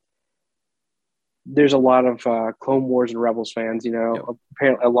know there's a lot of Clone Wars and Rebels fans. Yep.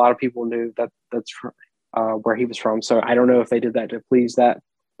 Apparently a lot of people knew that's from, where he was from. So I don't know if they did that to please that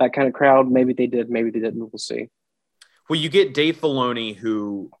kind of crowd. Maybe they did. Maybe they didn't. We'll see. Well, you get Dave Filoni,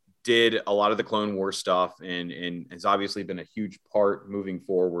 who did a lot of the Clone Wars stuff and has obviously been a huge part moving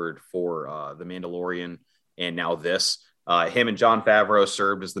forward for The Mandalorian and now this. Him and Jon Favreau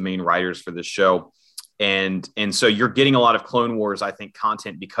served as the main writers for this show. And so you're getting a lot of Clone Wars, I think,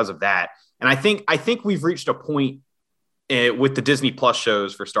 content because of that. And I think we've reached a point with the Disney Plus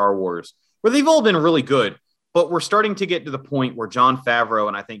shows for Star Wars where they've all been really good, but we're starting to get to the point where Jon Favreau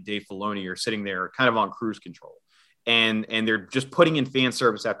and I think Dave Filoni are sitting there kind of on cruise control, and they're just putting in fan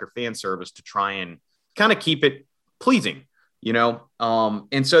service after fan service to try and kind of keep it pleasing,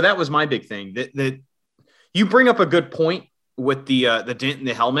 And so that was my big thing. That you bring up a good point with the dent in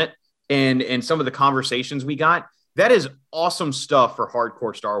the helmet and some of the conversations we got. That is awesome stuff for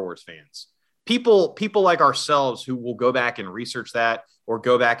hardcore Star Wars fans. People like ourselves who will go back and research that or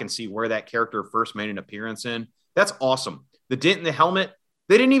go back and see where that character first made an appearance in. That's awesome. The dent in the helmet,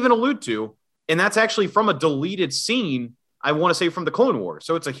 they didn't even allude to. And that's actually from a deleted scene, I want to say from the Clone Wars.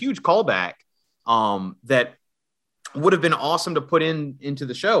 So it's a huge callback that would have been awesome to put into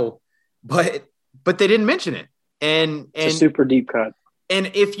the show, but they didn't mention it. And it's a super deep cut.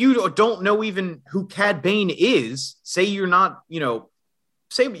 And if you don't know even who Cad Bane is, say you're not,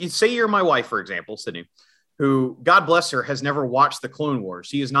 say you're my wife, for example, Sydney, who, God bless her, has never watched the Clone Wars.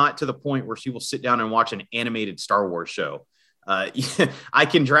 She is not to the point where she will sit down and watch an animated Star Wars show. I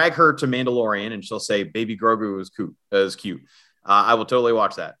can drag her to Mandalorian and she'll say, Baby Grogu is cute. I will totally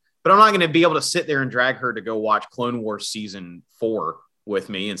watch that. But I'm not going to be able to sit there and drag her to go watch Clone Wars season 4 with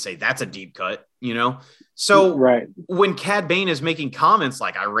me and say, that's a deep cut, So right. When Cad Bane is making comments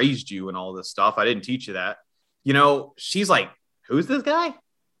like, I raised you and all this stuff, I didn't teach you that, she's like, who's this guy?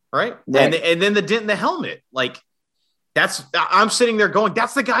 Right. And then the dent in the helmet, like I'm sitting there going,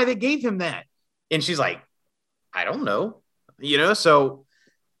 that's the guy that gave him that. And she's like, I don't know, so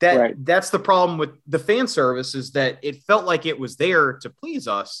that's the problem with the fan service, is that it felt like it was there to please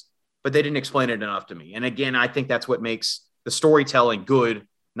us, but they didn't explain it enough to me. And again, I think that's what makes the storytelling good,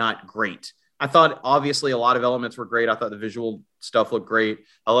 not great. I thought obviously a lot of elements were great. I thought the visual stuff looked great.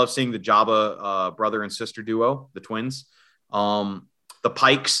 I love seeing the Jabba brother and sister duo, the twins. The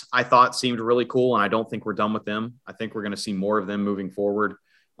Pikes, I thought, seemed really cool, and I don't think we're done with them. I think we're going to see more of them moving forward.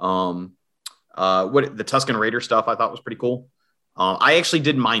 The Tusken Raider stuff I thought was pretty cool. I actually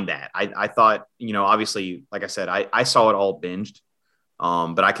didn't mind that. I thought, obviously, like I said, I saw it all binged.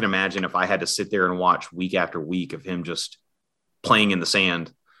 But I can imagine if I had to sit there and watch week after week of him just playing in the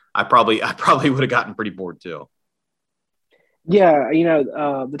sand, I probably would have gotten pretty bored too. Yeah,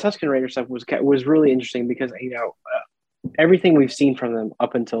 the Tusken Raider stuff was really interesting because everything we've seen from them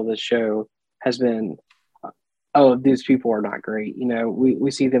up until this show has been, these people are not great.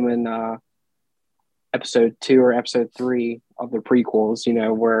 We see them in episode 2 or episode 3 of the prequels,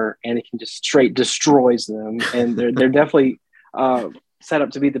 where Anakin just straight destroys them, and they're definitely set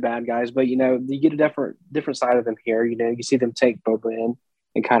up to be the bad guys. But you get a different side of them here. You see them take Boba in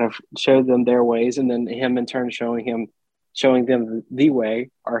and kind of show them their ways, and then him in turn showing them the way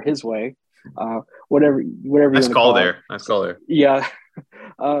or his way. Whatever nice call there. Nice call there. Yeah.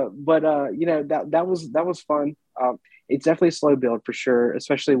 But that was fun. It's definitely a slow build for sure,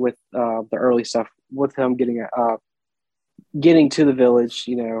 especially with the early stuff with him getting to the village,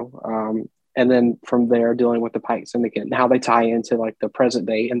 and then from there dealing with the Pike Syndicate and how they tie into like the present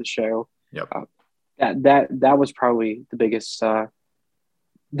day in the show. Yep. That was probably the biggest slow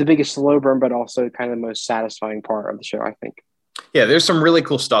burn, but also kind of the most satisfying part of the show, I think. Yeah, there's some really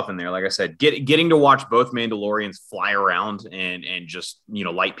cool stuff in there. Like I said, getting to watch both Mandalorians fly around and just,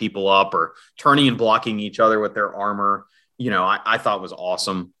 light people up or turning and blocking each other with their armor, I thought was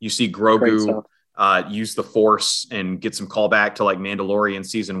awesome. You see Grogu use the Force and get some callback to like Mandalorian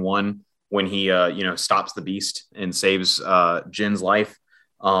season 1 when he, stops the beast and saves Jin's life.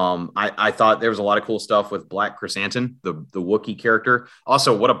 I thought there was a lot of cool stuff with Black Chrysanthemum, the Wookiee character.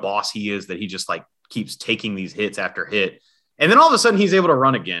 Also, what a boss he is that he just like keeps taking these hits after hit. And then all of a sudden he's able to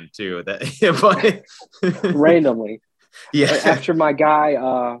run again too. Randomly. Yeah. After my guy,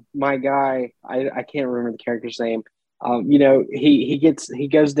 I can't remember the character's name. He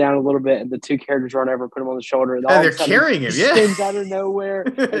goes down a little bit and the two characters run over, put him on the shoulder. And they're carrying him. Yeah. Spins out of nowhere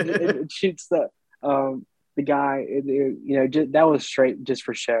and shoots the guy. That was straight just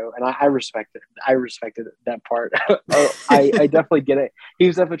for show. And I respected that part. I definitely get it. He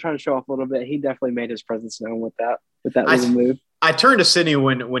was definitely trying to show off a little bit. He definitely made his presence known with that little move. I turned to Sydney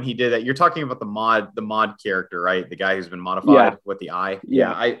when he did that. You're talking about the mod character, right? The guy who's been modified with the eye.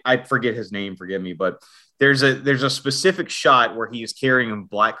 Yeah. I forget his name. Forgive me, but there's a specific shot where he is carrying a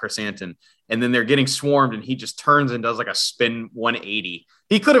Black Chrysanthemum, and then they're getting swarmed, and he just turns and does like a spin 180.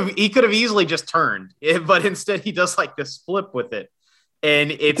 He could have easily just turned, but instead he does like this flip with it,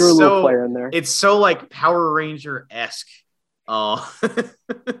 and it's so like Power Ranger-esque.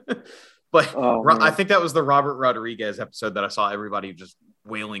 But I think that was the Robert Rodriguez episode that I saw everybody just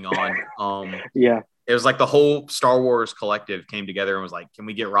wailing on. Yeah. it was like the whole Star Wars collective came together and was like, can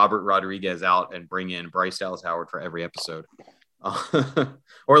we get Robert Rodriguez out and bring in Bryce Dallas Howard for every episode?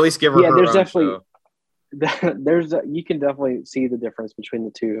 Or at least give her there's own definitely show. You can definitely see the difference between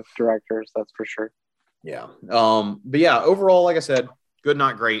the two directors. That's for sure. Yeah. But yeah, overall, like I said, good,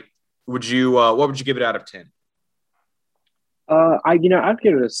 not great. Would you, what would you give it out of 10? I'd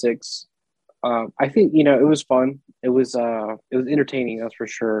give it a 6. I think, it was fun. It was entertaining. That's for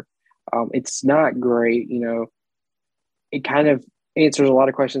sure. It's not great. It kind of answers a lot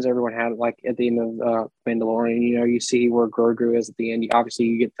of questions everyone had, like at the end of Mandalorian. You see where Grogu is at the end. Obviously,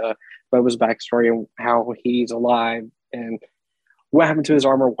 you get the Boba's backstory and how he's alive and what happened to his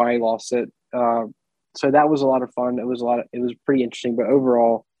armor, why he lost it. So that was a lot of fun. It was pretty interesting. But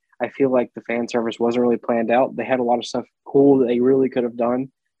overall, I feel like the fan service wasn't really planned out. They had a lot of stuff cool that they really could have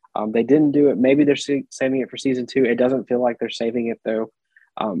done. They didn't do it. Maybe they're saving it for season 2. It doesn't feel like they're saving it though.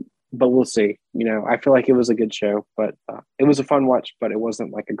 But we'll see. I feel like it was a good show, but it was a fun watch, but it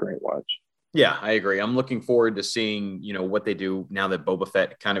wasn't like a great watch. Yeah, I agree. I'm looking forward to seeing, what they do now that Boba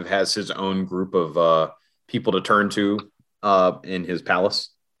Fett kind of has his own group of people to turn to in his palace,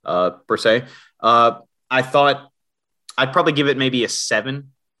 per se. I thought I'd probably give it maybe a 7.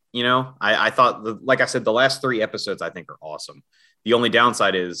 I thought, like I said, the last 3 episodes I think are awesome. The only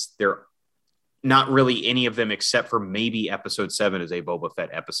downside is they're not really any of them except for maybe episode 7 is a Boba Fett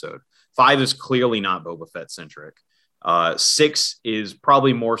episode. 5 is clearly not Boba Fett centric. 6 is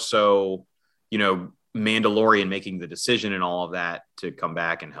probably more so, Mandalorian making the decision and all of that to come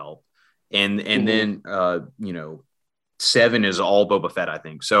back and help. And then, 7 is all Boba Fett, I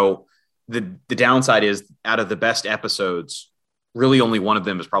think. So the downside is out of the best episodes, really only one of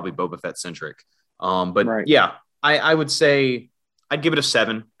them is probably Boba Fett centric. But right. Yeah, I would say I'd give it a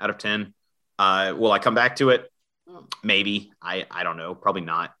 7 out of 10. Will I come back to it? Maybe. I don't know. Probably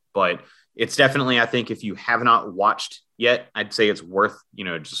not. But it's definitely, I think, if you have not watched yet, I'd say it's worth,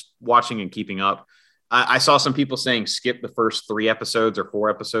 just watching and keeping up. I saw some people saying skip the first 3 episodes or 4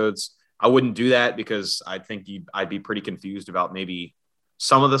 episodes. I wouldn't do that because I think I'd be pretty confused about maybe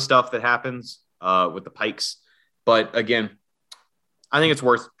some of the stuff that happens with the Pikes. But again, I think it's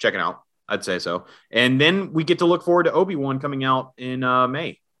worth checking out. I'd say so. And then we get to look forward to Obi-Wan coming out in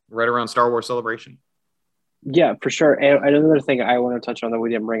May, right around Star Wars Celebration. Yeah, for sure. And another thing I want to touch on that we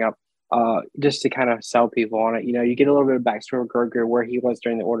didn't bring up, just to kind of sell people on it, you get a little bit of backstory with Grogu, where he was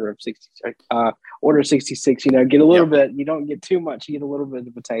during the Order of 66. Get a little bit. You don't get too much. You get a little bit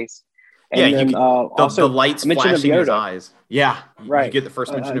of a taste. And then also the lights flashing in his eyes. Yeah, right. You get the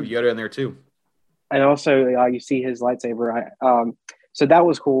first mention of Yoda in there too. And also, you see his lightsaber. So that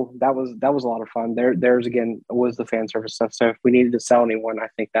was cool. That was a lot of fun. There's again was the fan service stuff. So if we needed to sell anyone, I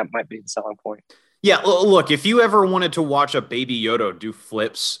think that might be the selling point. Yeah, look, if you ever wanted to watch a baby Yoda do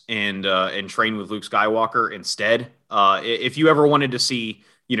flips and train with Luke Skywalker instead, if you ever wanted to see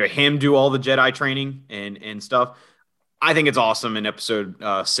him do all the Jedi training and stuff, I think it's awesome in episode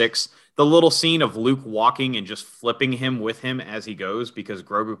 6. The little scene of Luke walking and just flipping him with him as he goes because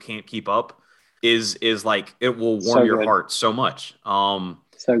Grogu can't keep up is like, it will warm your heart so much. So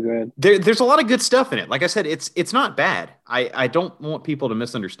good. There's a lot of good stuff in it. Like I said, it's not bad. I don't want people to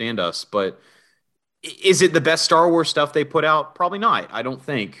misunderstand us, but is it the best Star Wars stuff they put out? Probably not. I don't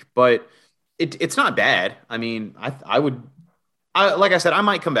think, but it's not bad. I mean, I would, like I said, I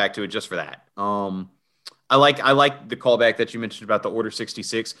might come back to it just for that. I like the callback that you mentioned about the Order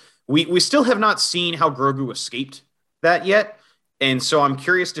 66. We still have not seen how Grogu escaped that yet. And so I'm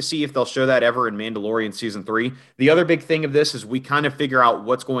curious to see if they'll show that ever in Mandalorian Season 3. The other big thing of this is we kind of figure out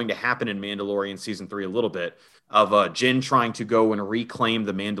what's going to happen in Mandalorian Season 3 a little bit of Jin trying to go and reclaim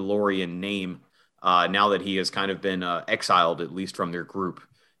the Mandalorian name now that he has kind of been exiled, at least from their group.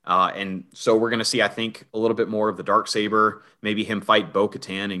 And so we're going to see, I think, a little bit more of the Darksaber, maybe him fight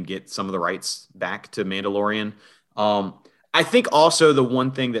Bo-Katan and get some of the rights back to Mandalorian. I think also the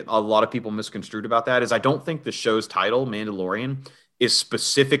one thing that a lot of people misconstrued about that is I don't think the show's title, Mandalorian, is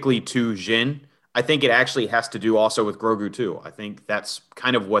specifically to Jin. I think it actually has to do also with Grogu too. I think that's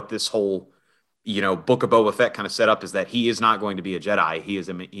kind of what this whole, Book of Boba Fett kind of set up, is that he is not going to be a Jedi.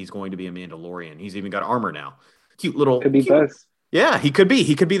 He's going to be a Mandalorian. He's even got armor now. Cute little. Could be both. Yeah, he could be.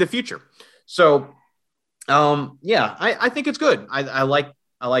 He could be the future. So, I think it's good. I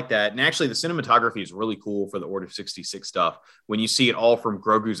like that. And actually, the cinematography is really cool for the Order 66 stuff. When you see it all from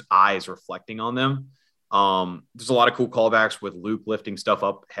Grogu's eyes reflecting on them, there's a lot of cool callbacks with Luke lifting stuff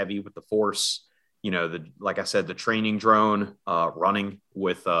up heavy with the Force. Like I said, the training drone running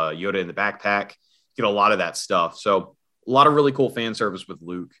with Yoda in the backpack. Get a lot of that stuff. So a lot of really cool fan service with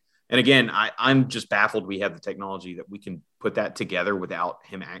Luke. And again, I'm just baffled we have the technology that we can put that together without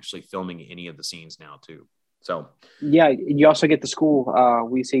him actually filming any of the scenes now too. So yeah, you also get the school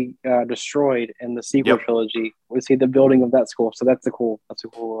we see destroyed in the sequel Yep. trilogy. We see the building of that school, so that's a cool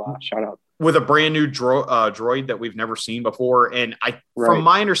shout out. with a brand new droid that we've never seen before. And from Right.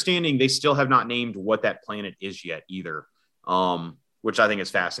 my understanding, they still have not named what that planet is yet either, which I think is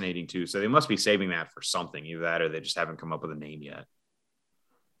fascinating too. So they must be saving that for something, either that or they just haven't come up with a name yet.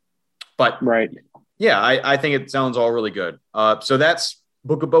 But Right. yeah, I think it sounds all really good. So that's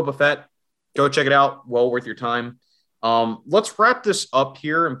Book of Boba Fett. Go check it out. Well worth your time. Let's wrap this up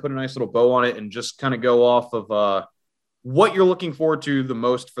here and put a nice little bow on it and just kind of go off of what you're looking forward to the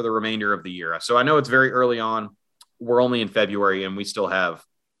most for the remainder of the year. So I know it's very early on. We're only in February and we still have,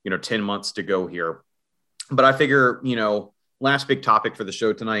 10 months to go here. But I figure, last big topic for the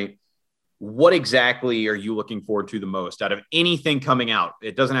show tonight, what exactly are you looking forward to the most out of anything coming out?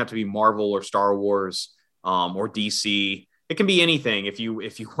 It doesn't have to be Marvel or Star Wars or DC. It can be anything. If you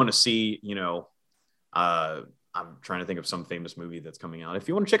want to see, I'm trying to think of some famous movie that's coming out. If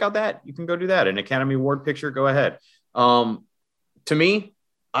you want to check out that, you can go do that. An Academy Award picture, go ahead. To me,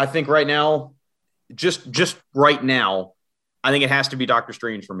 I think right now, just right now, I think it has to be Doctor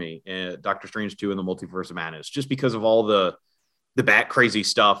Strange for me. Doctor Strange 2 and the Multiverse of Madness, just because of all the bat crazy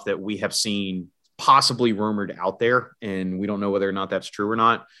stuff that we have seen possibly rumored out there. And we don't know whether or not that's true or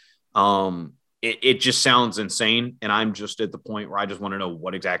not. It just sounds insane. And I'm just at the point where I just want to know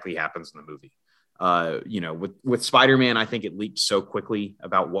what exactly happens in the movie. With Spider-Man, I think it leaked so quickly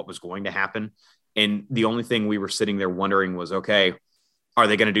about what was going to happen. And the only thing we were sitting there wondering was, okay, are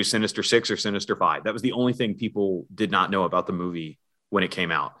they going to do Sinister Six or Sinister Five? That was the only thing people did not know about the movie when it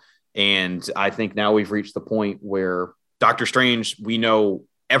came out. And I think now we've reached the point where Doctor Strange, we know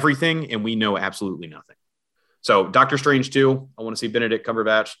everything and we know absolutely nothing. So Doctor Strange 2, I want to see Benedict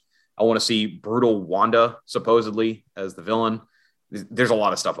Cumberbatch. I want to see brutal Wanda, supposedly, as the villain. There's a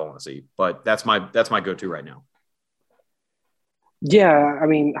lot of stuff I want to see, but that's my go-to right now. Yeah, I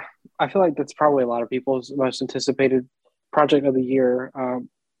mean, I feel like that's probably a lot of people's most anticipated project of the year.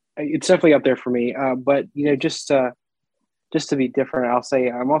 It's definitely up there for me. But just to be different, I'll say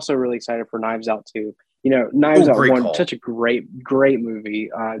I'm also really excited for Knives Out too. Knives Out great one, call. such a great movie.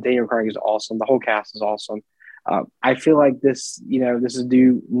 Daniel Craig is awesome. The whole cast is awesome. I feel like this is a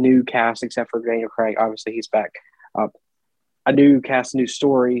new cast except for Daniel Craig. Obviously, he's back. A new cast, a new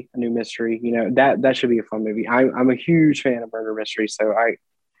story, a new mystery. That should be a fun movie. I'm a huge fan of murder mysteries, so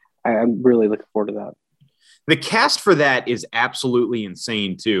I'm really looking forward to that. The cast for that is absolutely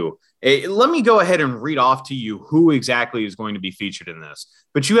insane too. Let me go ahead and read off to you who exactly is going to be featured in this.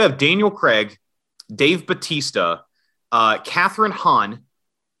 But you have Daniel Craig, Dave Bautista, Catherine Hahn,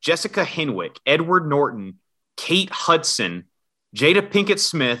 Jessica Henwick, Edward Norton, Kate Hudson, Jada Pinkett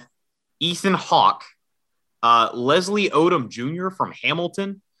Smith, Ethan Hawke, Leslie Odom Jr. from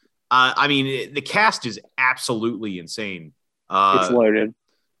Hamilton. The cast is absolutely insane. It's loaded.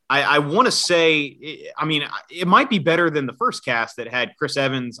 I want to say, it might be better than the first cast that had Chris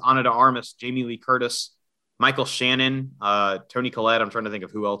Evans, Ana de Armas, Jamie Lee Curtis, Michael Shannon, Toni Collette. I'm trying to think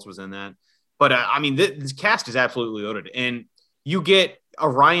of who else was in that. But this cast is absolutely loaded. And you get a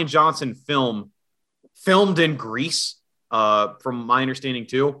Rian Johnson film filmed in Greece, from my understanding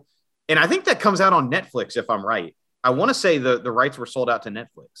too. And I think that comes out on Netflix, if I'm right. I want to say the rights were sold out to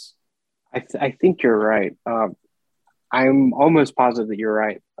Netflix. I think you're right. I'm almost positive that you're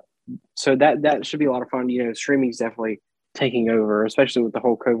right. So that should be a lot of fun. Streaming is definitely taking over, especially with the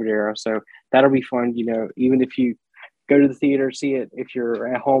whole COVID era. So that'll be fun. Even if you go to the theater, see it, if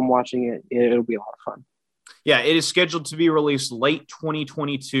you're at home watching it, it'll be a lot of fun. Yeah, it is scheduled to be released late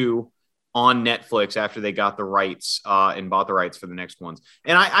 2022 on Netflix after they got the rights and bought the rights for the next ones.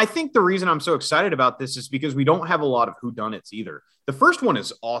 And I think the reason I'm so excited about this is because we don't have a lot of whodunits either. The first one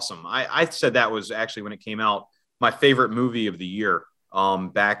is awesome. I said that was actually, when it came out, my favorite movie of the year,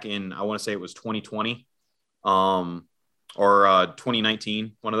 back in, I want to say it was 2020 or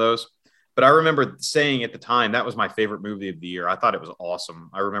 2019, one of those. But I remember saying at the time that was my favorite movie of the year. I thought it was awesome.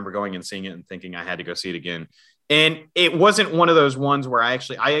 I remember going and seeing it and thinking I had to go see it again. And it wasn't one of those ones where I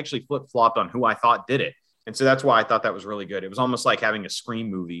actually flip-flopped on who I thought did it. And so that's why I thought that was really good. It was almost like having a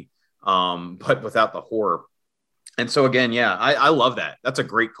Scream movie, but without the horror. And so again, yeah, I love that. That's a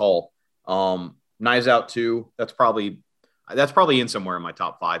great call. Knives Out 2, that's probably in somewhere in my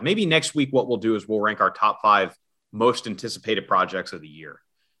top 5. Maybe next week what we'll do is we'll rank our top 5 most anticipated projects of the year.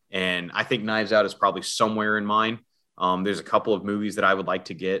 And I think Knives Out is probably somewhere in mine. There's a couple of movies that I would like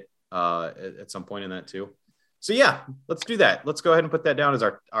to get at some point in that too. So yeah, let's do that. Let's go ahead and put that down as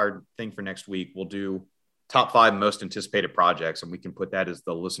our thing for next week. We'll do top 5 most anticipated projects, and we can put that as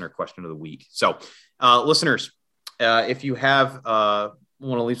the listener question of the week. So, listeners, if you have want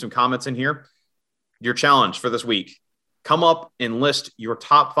to leave some comments in here, your challenge for this week, come up and list your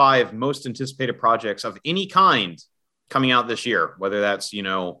top 5 most anticipated projects of any kind coming out this year, whether that's,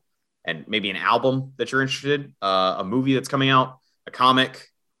 and maybe an album that you're interested in, a movie that's coming out, a comic,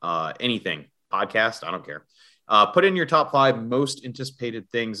 anything, podcast, I don't care. Put in your top 5 most anticipated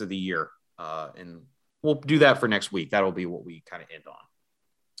things of the year. And we'll do that for next week. That'll be what we kind of end on.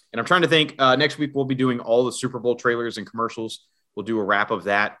 And I'm trying to think, next week we'll be doing all the Super Bowl trailers and commercials. We'll do a wrap of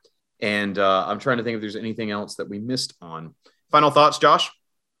that. And I'm trying to think if there's anything else that we missed on. Final thoughts, Josh?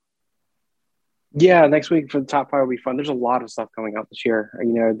 Yeah, next week for the top 5 will be fun. There's a lot of stuff coming out this year.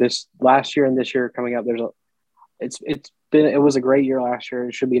 This last year and this year coming up. It was a great year last year.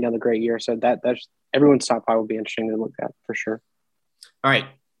 It should be another great year. So that's everyone's top 5 will be interesting to look at for sure. All right.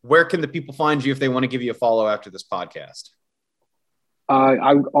 Where can the people find you if they want to give you a follow after this podcast?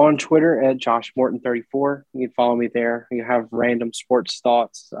 I'm on Twitter at Josh Morton34. You can follow me there. You have random sports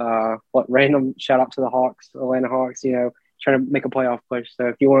thoughts. Random shout out to the Hawks, Atlanta Hawks, trying to make a playoff push. So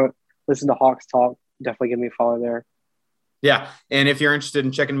if you want to listen to Hawks talk, definitely give me a follow there. Yeah. And if you're interested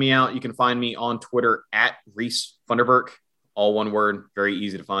in checking me out, you can find me on Twitter at Reese Funderburk, all one word, very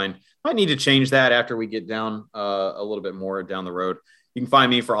easy to find. Might need to change that after we get down a little bit more down the road. You can find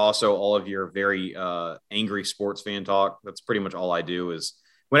me for also all of your very angry sports fan talk. That's pretty much all I do is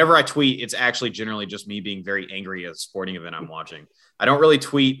whenever I tweet, it's actually generally just me being very angry at a sporting event I'm watching. I don't really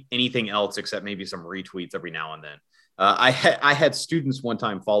tweet anything else except maybe some retweets every now and then. I had students one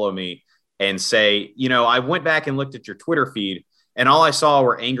time follow me and say, I went back and looked at your Twitter feed and all I saw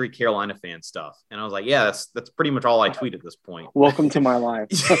were angry Carolina fan stuff. And I was like, yeah, that's pretty much all I tweet at this point. Welcome to my life.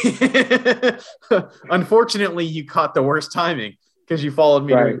 Unfortunately, you caught the worst timing because you followed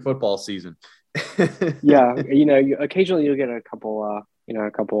me during football season. Yeah. Occasionally you'll get a couple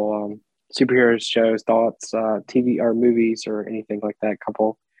superhero shows, thoughts, TV or movies or anything like that.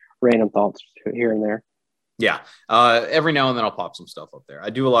 Couple random thoughts here and there. Yeah. Every now and then I'll pop some stuff up there. I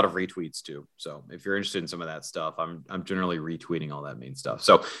do a lot of retweets too. So if you're interested in some of that stuff, I'm generally retweeting all that main stuff.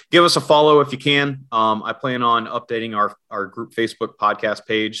 So give us a follow if you can. I plan on updating our group Facebook podcast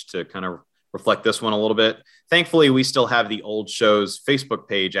page to kind of reflect this one a little bit. Thankfully, we still have the old show's Facebook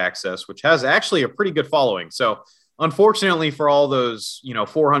page access, which has actually a pretty good following. So unfortunately for all those,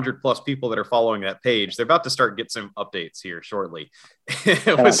 400 plus people that are following that page, they're about to start getting some updates here shortly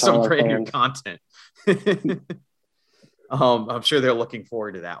with some brand new content. I'm sure they're looking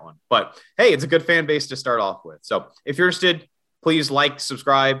forward to that one, but hey, it's a good fan base to start off with. So if you're interested, please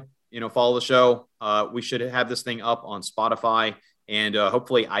subscribe, follow the show. We should have this thing up on Spotify and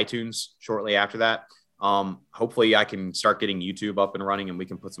hopefully iTunes shortly after that. Hopefully I can start getting YouTube up and running and we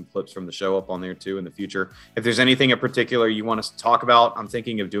can put some clips from the show up on there too in the future. If there's anything in particular you want us to talk about, I'm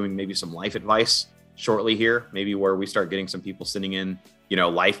thinking of doing maybe some life advice shortly here, maybe where we start getting some people sending in,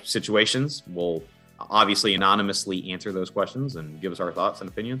 life situations. We'll obviously anonymously answer those questions and give us our thoughts and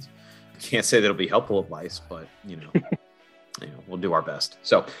opinions. Can't say that it'll be helpful advice, but we'll do our best.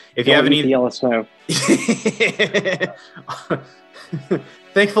 So if you have any yell us know.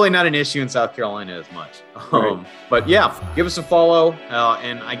 Thankfully not an issue in South Carolina as much. But yeah, give us a follow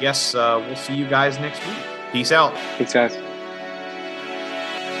and I guess we'll see you guys next week. Peace out. Thanks guys.